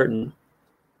be certain.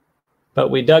 But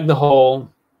we dug the hole,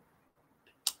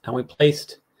 and we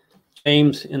placed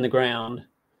James in the ground,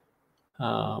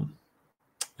 and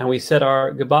we said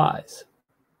our goodbyes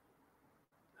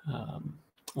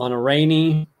on a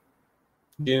rainy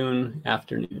June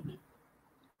afternoon.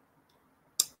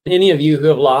 Any of you who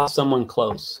have lost someone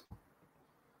close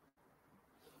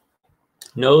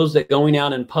knows that going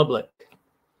out in public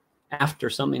after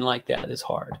something like that is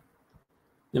hard.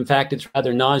 In fact, it's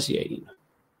rather nauseating.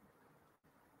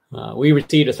 We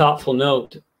received a thoughtful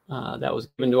note that was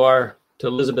given to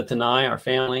Elizabeth and I, our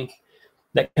family,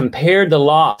 that compared the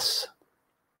loss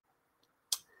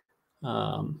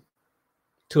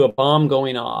to a bomb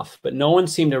going off, but no one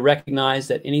seemed to recognize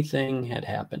that anything had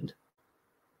happened.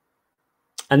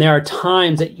 And there are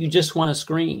times that you just want to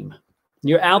scream.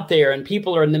 You're out there and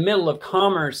people are in the middle of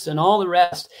commerce and all the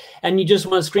rest, and you just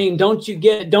want to scream, don't you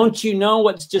get it? Don't you know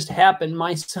what's just happened?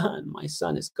 My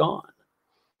son is gone.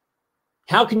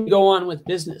 How can you go on with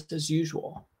business as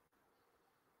usual?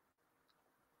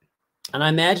 And I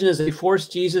imagine as they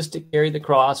forced Jesus to carry the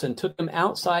cross and took him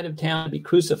outside of town to be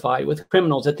crucified with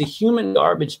criminals at the human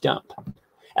garbage dump,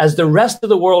 as the rest of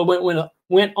the world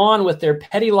went on with their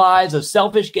petty lives of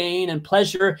selfish gain and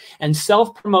pleasure and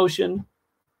self-promotion,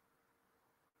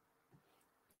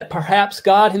 perhaps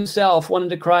God himself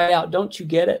wanted to cry out, don't you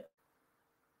get it?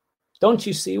 Don't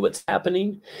you see what's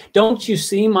happening? Don't you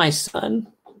see my son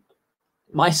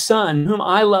whom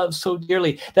I love so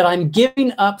dearly, that I'm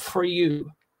giving up for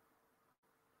you?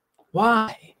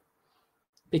 Why?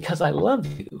 Because I love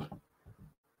you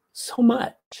so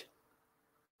much.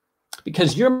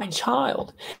 Because you're my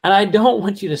child, and I don't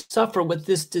want you to suffer with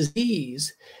this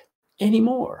disease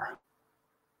anymore.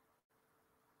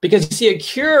 Because you see, a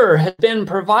cure has been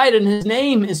provided, and his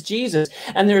name is Jesus,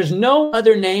 and there's no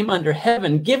other name under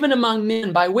heaven given among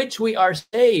men by which we are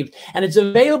saved, and it's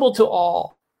available to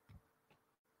all.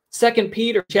 2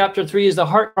 Peter chapter 3 is the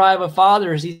heart cry of a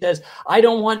father as he says, I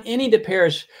don't want any to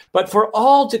perish, but for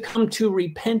all to come to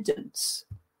repentance.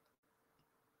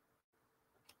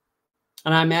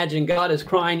 And I imagine God is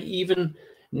crying even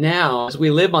now as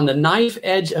we live on the knife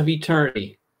edge of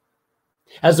eternity,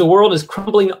 as the world is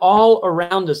crumbling all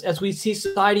around us, as we see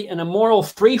society in a moral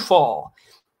free fall,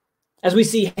 as we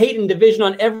see hate and division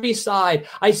on every side.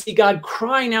 I see God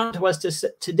crying out to us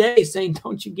today saying,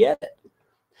 don't you get it?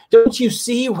 Don't you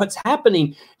see what's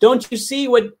happening? Don't you see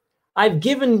what I've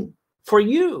given for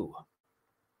you?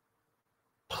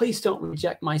 Please don't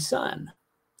reject my son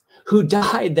who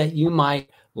died that you might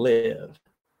live.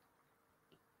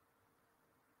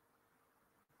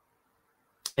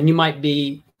 And you might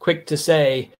be quick to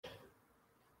say,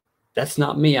 that's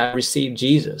not me. I received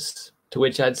Jesus. To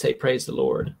which I'd say, praise the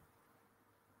Lord.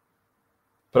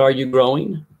 But are you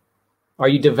growing? Are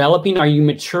you developing? Are you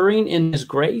maturing in his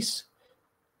grace?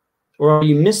 Or are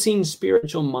you missing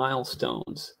spiritual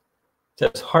milestones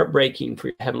that's heartbreaking for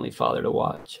your Heavenly Father to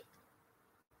watch?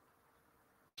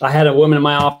 I had a woman in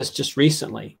my office just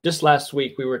last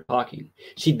week, we were talking.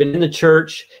 She'd been in the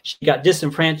church. She got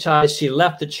disenfranchised. She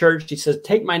left the church. She says,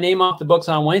 take my name off the books.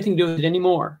 I don't want anything to do with it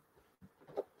anymore.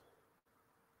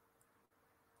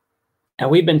 And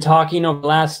we've been talking over the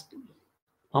last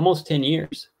almost 10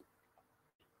 years.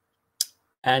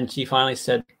 And she finally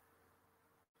said,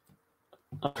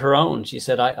 of her own, she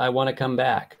said, I want to come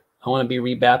back. I want to be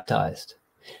rebaptized.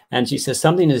 And she says,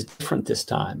 something is different this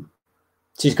time.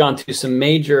 She's gone through some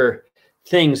major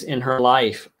things in her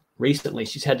life recently.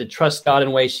 She's had to trust God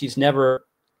in ways she's never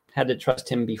had to trust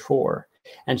him before.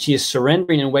 And she is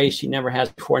surrendering in ways she never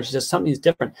has before. And she says, something's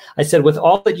different. I said, with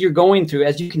all that you're going through,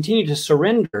 as you continue to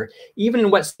surrender, even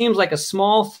in what seems like a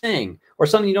small thing or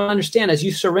something you don't understand, as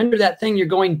you surrender that thing, you're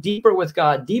going deeper with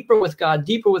God, deeper with God,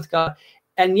 deeper with God.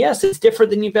 And yes, it's different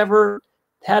than you've ever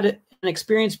had an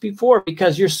experience before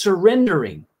because you're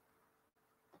surrendering.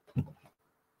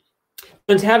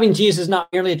 And having Jesus is not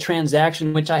merely a transaction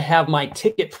in which I have my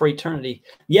ticket for eternity.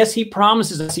 Yes, he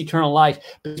promises us eternal life,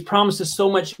 but he promises so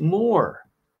much more.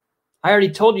 I already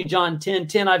told you, John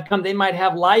 10:10, I've come, they might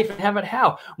have life and have it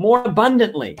how? More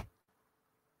abundantly.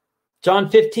 John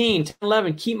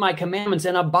 15:10-11, keep my commandments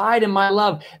and abide in my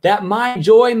love, that my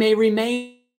joy may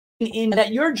remain in,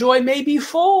 that your joy may be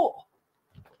full.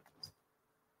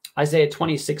 Isaiah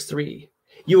 26:3,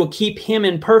 you will keep him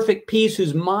in perfect peace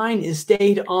whose mind is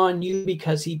stayed on you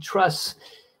because he trusts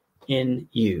in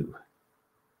you.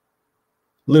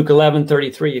 Luke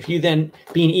 11:33, if you then,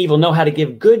 being evil, know how to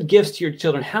give good gifts to your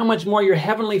children, how much more your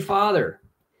heavenly Father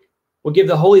will give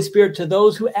the Holy Spirit to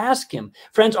those who ask him.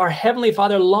 Friends, our Heavenly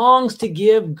Father longs to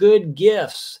give good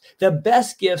gifts, the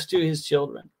best gifts to his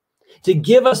children, to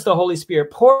give us the Holy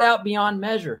Spirit, poured out beyond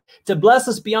measure, to bless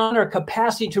us beyond our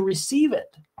capacity to receive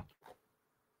it.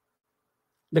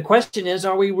 The question is,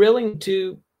 are we willing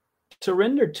to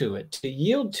surrender to it, to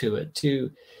yield to it,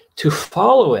 to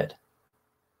follow it?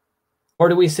 Or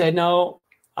do we say, no,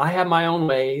 I have my own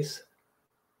ways,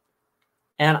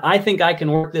 And I think I can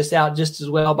work this out just as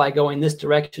well by going this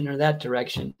direction or that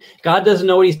direction. God doesn't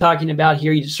know what he's talking about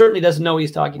here. He certainly doesn't know what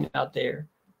he's talking about there.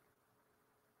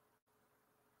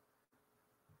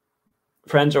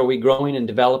 Friends, are we growing and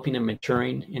developing and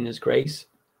maturing in his grace,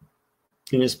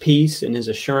 in his peace, in his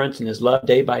assurance, in his love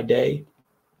day by day?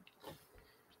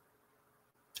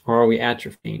 Or are we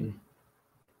atrophying?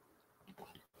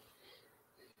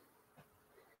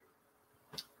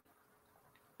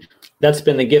 That's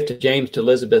been the gift of James to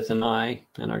Elizabeth and I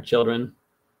and our children.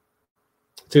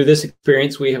 Through this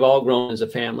experience, we have all grown as a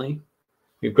family.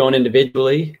 We've grown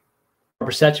individually. Our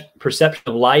perception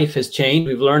of life has changed.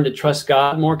 We've learned to trust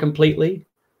God more completely.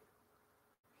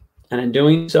 And in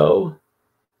doing so,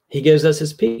 he gives us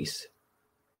his peace.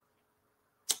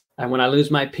 And when I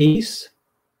lose my peace,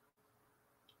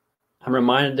 I'm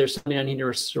reminded there's something I need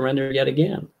to surrender yet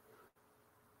again.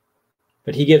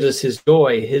 But he gives us his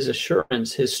joy, his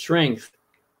assurance, his strength.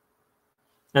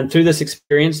 And through this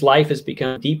experience, life has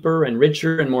become deeper and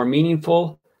richer and more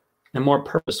meaningful and more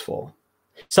purposeful.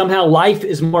 Somehow life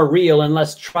is more real and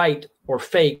less trite or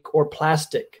fake or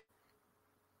plastic.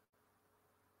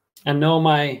 And no,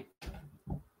 my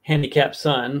handicapped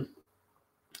son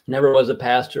never was a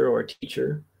pastor or a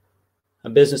teacher, a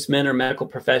businessman or medical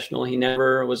professional. He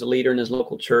never was a leader in his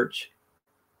local church.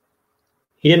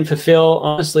 He didn't fulfill,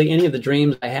 honestly, any of the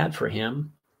dreams I had for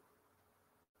him.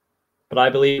 But I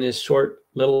believe in his short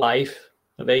little life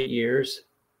of 8 years,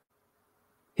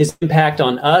 his impact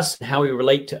on us and how we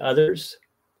relate to others,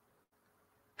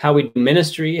 how we do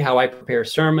ministry, how I prepare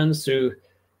sermons, through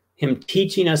him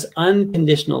teaching us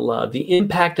unconditional love, the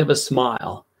impact of a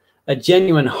smile, a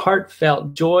genuine,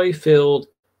 heartfelt, joy-filled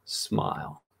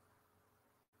smile.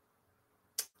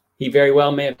 He very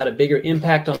well may have had a bigger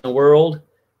impact on the world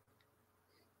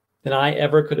than I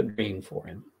ever could have dreamed for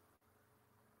him.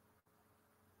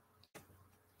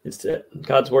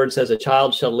 God's word says a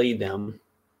child shall lead them.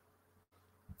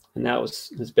 And that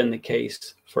has been the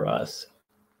case for us.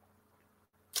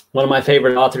 One of my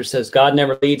favorite authors says, God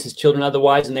never leads his children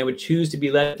otherwise, and they would choose to be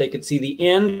led if they could see the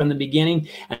end from the beginning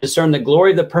and discern the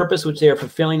glory of the purpose which they are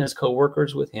fulfilling as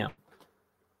co-workers with him.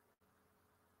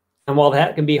 And while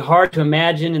that can be hard to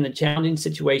imagine in the challenging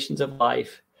situations of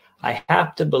life, I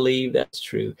have to believe that's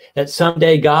true, that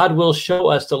someday God will show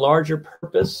us the larger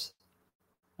purpose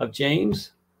of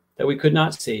James that we could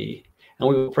not see, and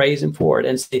we will praise him for it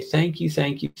and say, thank you,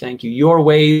 thank you, thank you. Your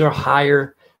ways are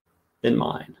higher than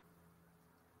mine.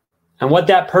 And what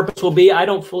that purpose will be, I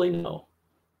don't fully know.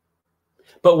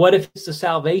 But what if it's the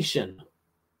salvation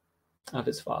of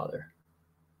his father,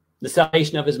 the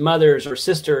salvation of his mothers or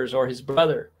sisters or his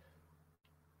brother?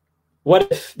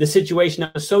 What if the situation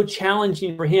that was so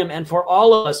challenging for him and for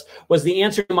all of us was the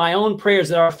answer to my own prayers,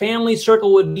 that our family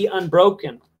circle would be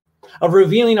unbroken, of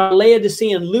revealing our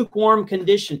Laodicean lukewarm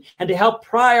condition, and to help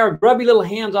pry our grubby little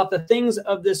hands off the things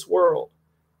of this world?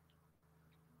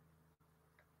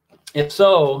 If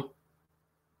so,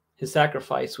 his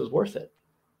sacrifice was worth it.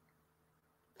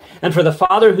 And for the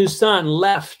father whose son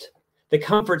left the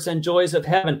comforts and joys of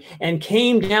heaven and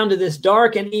came down to this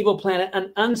dark and evil planet and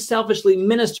unselfishly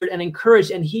ministered and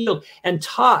encouraged and healed and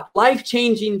taught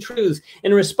life-changing truths,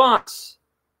 in response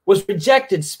was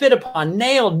rejected, spit upon,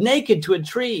 nailed naked to a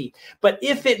tree. But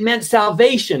if it meant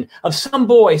salvation of some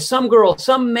boy, some girl,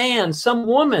 some man, some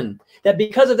woman, that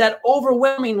because of that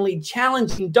overwhelmingly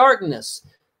challenging darkness,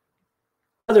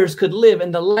 others could live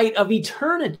in the light of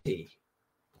eternity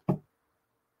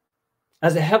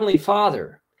as a heavenly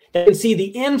Father that can see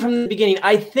the end from the beginning,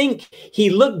 I think he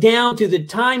looked down through the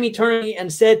time eternity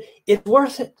and said, it's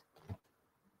worth it.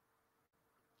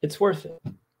 It's worth it.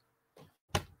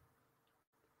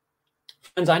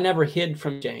 Friends, I never hid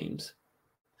from James.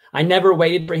 I never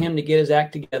waited for him to get his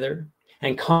act together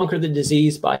and conquer the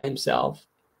disease by himself.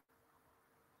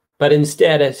 But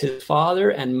instead, as his father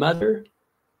and mother,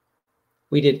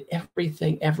 we did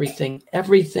everything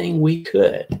we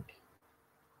could.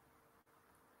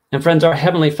 And friends, our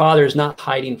Heavenly Father is not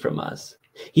hiding from us.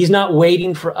 He's not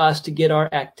waiting for us to get our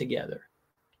act together,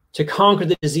 to conquer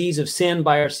the disease of sin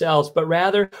by ourselves, but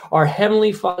rather our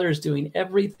Heavenly Father is doing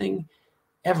everything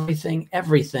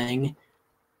to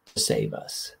save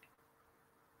us.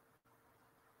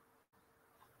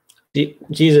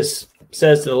 Jesus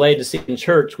says to the Laodicean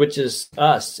church, which is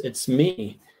us, it's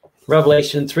me,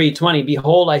 Revelation 3:20,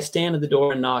 behold, I stand at the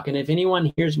door and knock, and if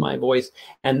anyone hears my voice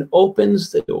and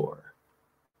opens the door,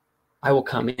 I will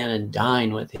come in and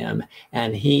dine with him,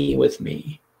 and he with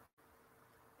me.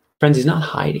 Friends, he's not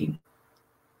hiding.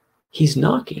 He's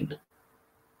knocking,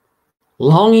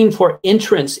 longing for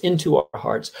entrance into our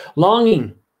hearts,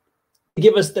 longing to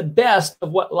give us the best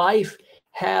of what life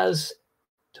has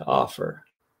to offer.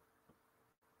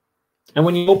 And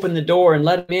when you open the door and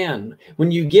let him in,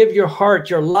 when you give your heart,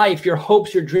 your life, your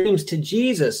hopes, your dreams to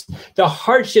Jesus, the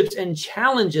hardships and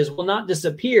challenges will not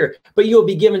disappear, but you'll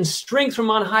be given strength from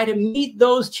on high to meet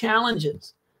those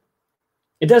challenges.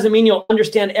 It doesn't mean you'll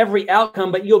understand every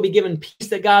outcome, but you'll be given peace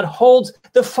that God holds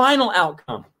the final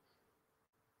outcome.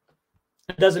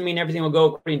 It doesn't mean everything will go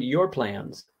according to your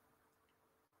plans,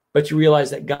 but you realize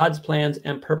that God's plans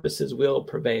and purposes will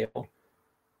prevail.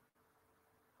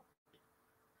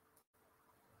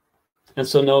 And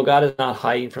so, no, God is not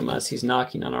hiding from us. He's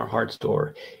knocking on our heart's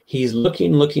door. He's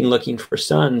looking for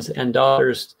sons and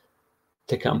daughters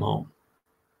to come home.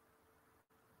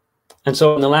 And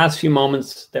so in the last few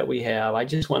moments that we have, I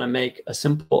just want to make a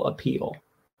simple appeal.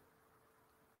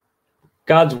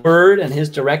 God's word and his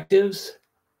directives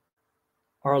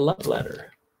are a love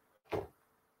letter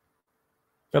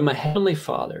from a heavenly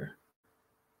Father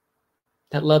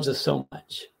that loves us so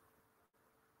much,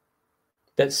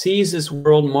 that sees this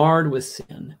world marred with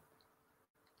sin,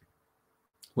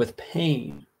 with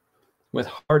pain, with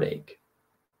heartache,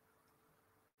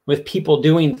 with people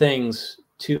doing things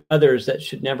to others that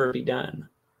should never be done,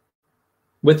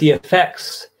 with the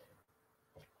effects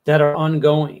that are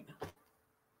ongoing,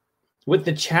 with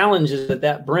the challenges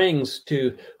that brings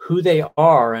to who they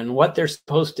are and what they're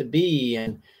supposed to be,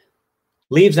 and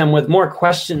leaves them with more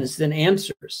questions than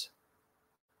answers.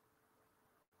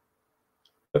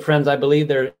 But friends, I believe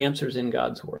there are answers in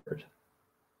God's word.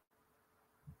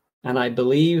 And I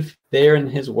believe there in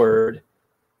his word,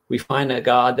 we find a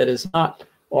God that is not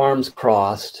arms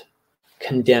crossed,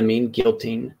 condemning,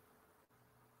 guilting,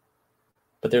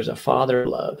 but there's a Father of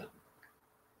love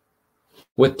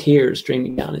with tears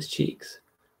streaming down his cheeks,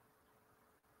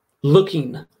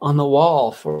 looking on the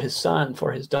wall for his son,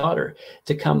 for his daughter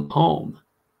to come home.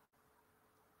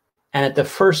 And at the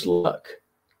first look,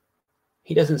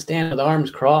 he doesn't stand with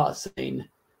arms crossed saying,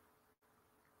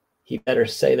 he better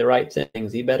say the right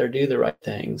things, he better do the right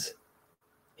things,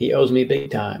 he owes me big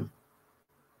time.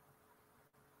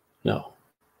 No.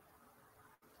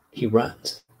 He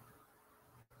runs.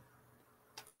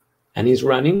 And he's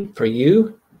running for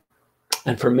you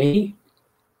and for me.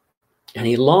 And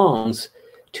he longs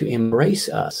to embrace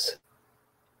us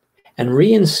and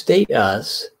reinstate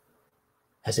us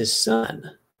as his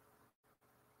son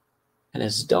and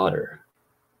his daughter.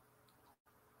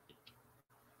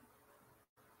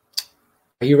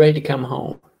 Are you ready to come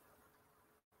home?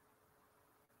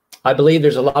 I believe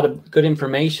there's a lot of good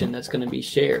information that's going to be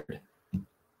shared.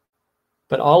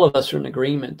 But all of us are in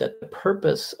agreement that the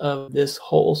purpose of this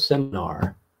whole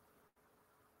seminar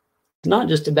is not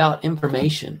just about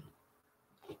information.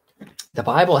 The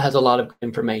Bible has a lot of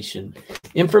information.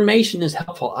 Information is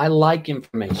helpful. I like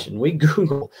information. We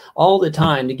Google all the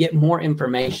time to get more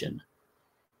information.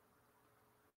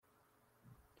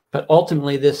 But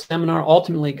ultimately, this seminar,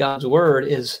 God's word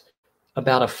is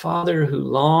about a father who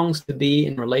longs to be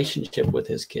in relationship with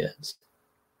his kids,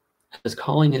 is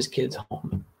calling his kids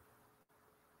home.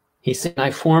 He said, I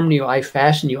formed you, I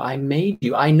fashioned you, I made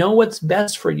you. I know what's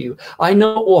best for you. I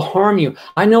know it will harm you.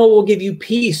 I know it will give you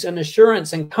peace and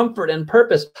assurance and comfort and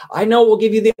purpose. I know it will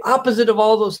give you the opposite of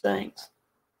all those things.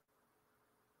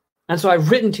 And so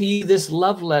I've written to you this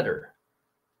love letter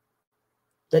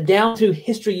that down through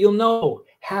history, you'll know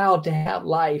how to have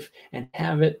life and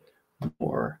have it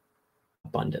more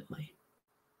abundantly.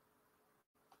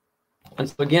 And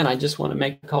so again, I just want to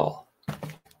make a call.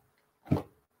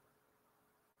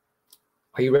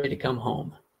 Are you ready to come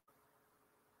home?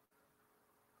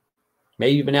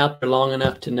 Maybe you've been out there long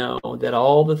enough to know that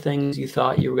all the things you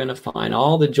thought you were going to find,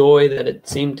 all the joy that it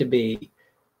seemed to be,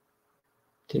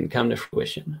 didn't come to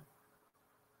fruition.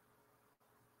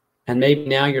 And maybe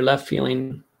now you're left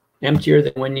feeling emptier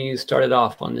than when you started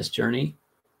off on this journey.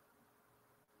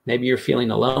 Maybe you're feeling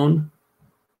alone,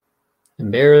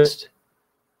 embarrassed,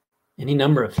 any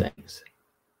number of things.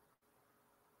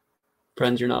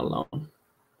 Friends, you're not alone.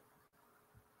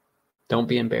 Don't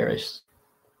be embarrassed.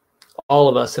 All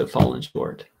of us have fallen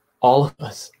short. All of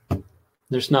us.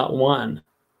 There's not one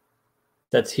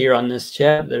that's here on this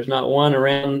chat. There's not one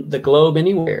around the globe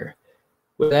anywhere.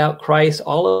 Without Christ,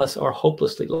 all of us are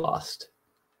hopelessly lost.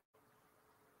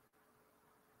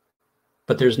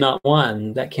 But there's not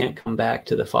one that can't come back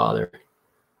to the Father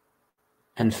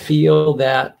and feel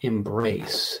that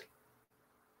embrace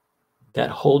that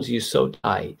holds you so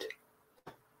tight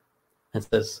and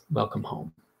says, welcome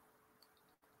home.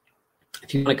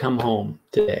 If you want to come home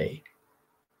today,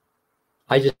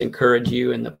 I just encourage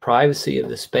you in the privacy of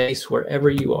the space wherever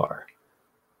you are,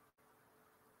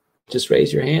 just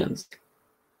raise your hands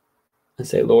and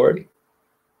say, Lord,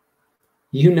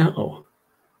 you know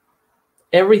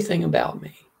everything about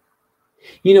me.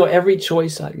 You know every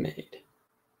choice I made.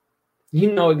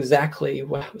 You know exactly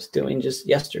what I was doing just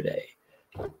yesterday.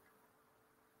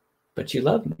 But you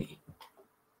love me.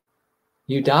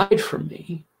 You died for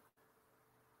me.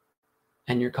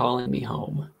 And you're calling me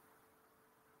home.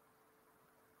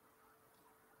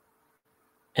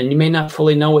 And you may not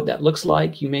fully know what that looks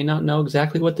like. You may not know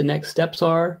exactly what the next steps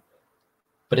are.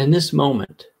 But in this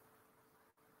moment,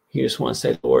 you just want to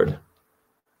say, Lord,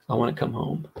 I want to come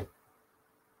home.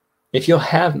 If you'll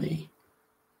have me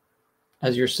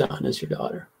as your son, as your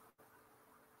daughter,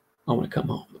 I want to come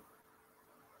home.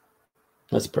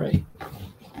 Let's pray.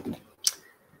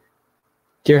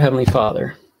 Dear Heavenly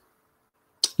Father,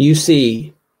 you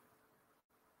see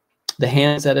the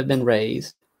hands that have been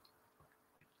raised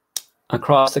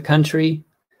across the country,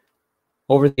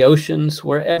 over the oceans,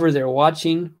 wherever they're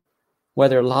watching,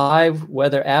 whether live,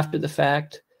 whether after the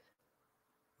fact.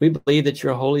 We believe that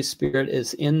your Holy Spirit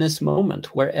is in this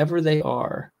moment, wherever they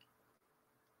are.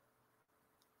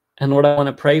 And Lord, I want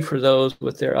to pray for those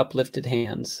with their uplifted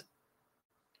hands.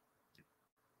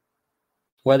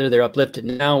 Whether they're uplifted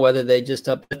now, whether they just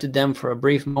uplifted them for a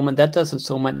brief moment, that doesn't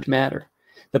so much matter.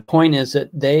 The point is that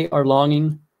they are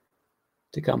longing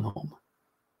to come home.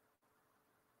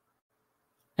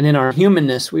 And in our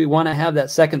humanness, we want to have that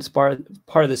second part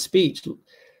of the speech.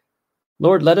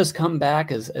 Lord, let us come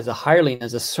back as a hireling,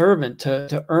 as a servant,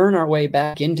 to earn our way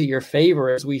back into your favor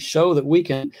as we show that we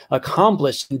can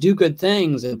accomplish and do good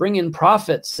things and bring in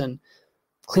profits and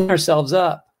clean ourselves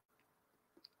up.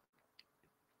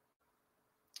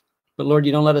 But Lord,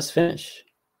 you don't let us finish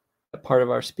that part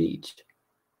of our speech.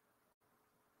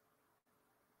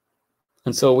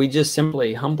 And so we just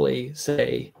simply, humbly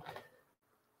say,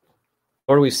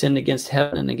 Lord, we've sinned against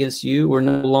heaven and against you. We're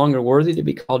no longer worthy to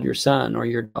be called your son or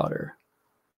your daughter.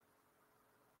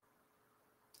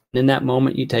 And in that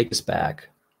moment, you take us back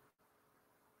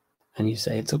and you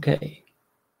say, it's okay.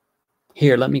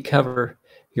 Here, let me cover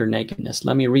your nakedness.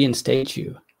 Let me reinstate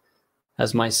you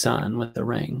as my son with the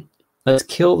ring. Let's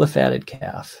kill the fatted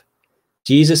calf.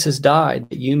 Jesus has died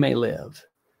that you may live.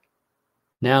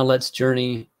 Now let's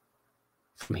journey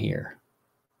from here.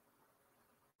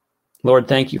 Lord,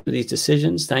 thank you for these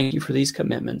decisions. Thank you for these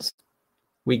commitments.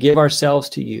 We give ourselves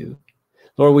to you.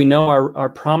 Lord, we know our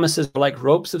promises are like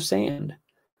ropes of sand,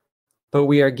 but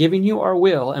we are giving you our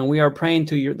will, and we are praying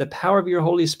to the power of your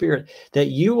Holy Spirit that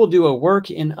you will do a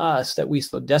work in us that we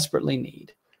so desperately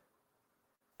need.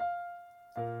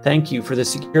 Thank you for the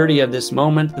security of this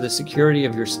moment, for the security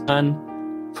of your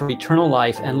Son, for eternal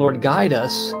life, and Lord, guide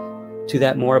us to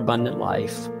that more abundant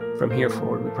life. From here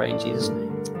forward, we pray in Jesus'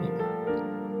 name.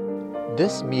 Amen.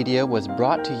 This media was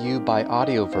brought to you by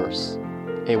Audioverse,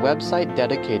 a website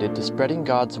dedicated to spreading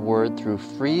God's Word through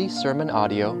free sermon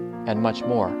audio and much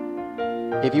more.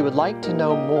 If you would like to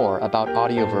know more about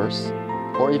Audioverse,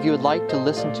 or if you would like to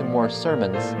listen to more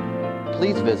sermons,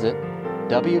 please visit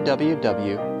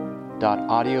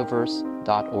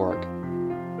www.audioverse.org.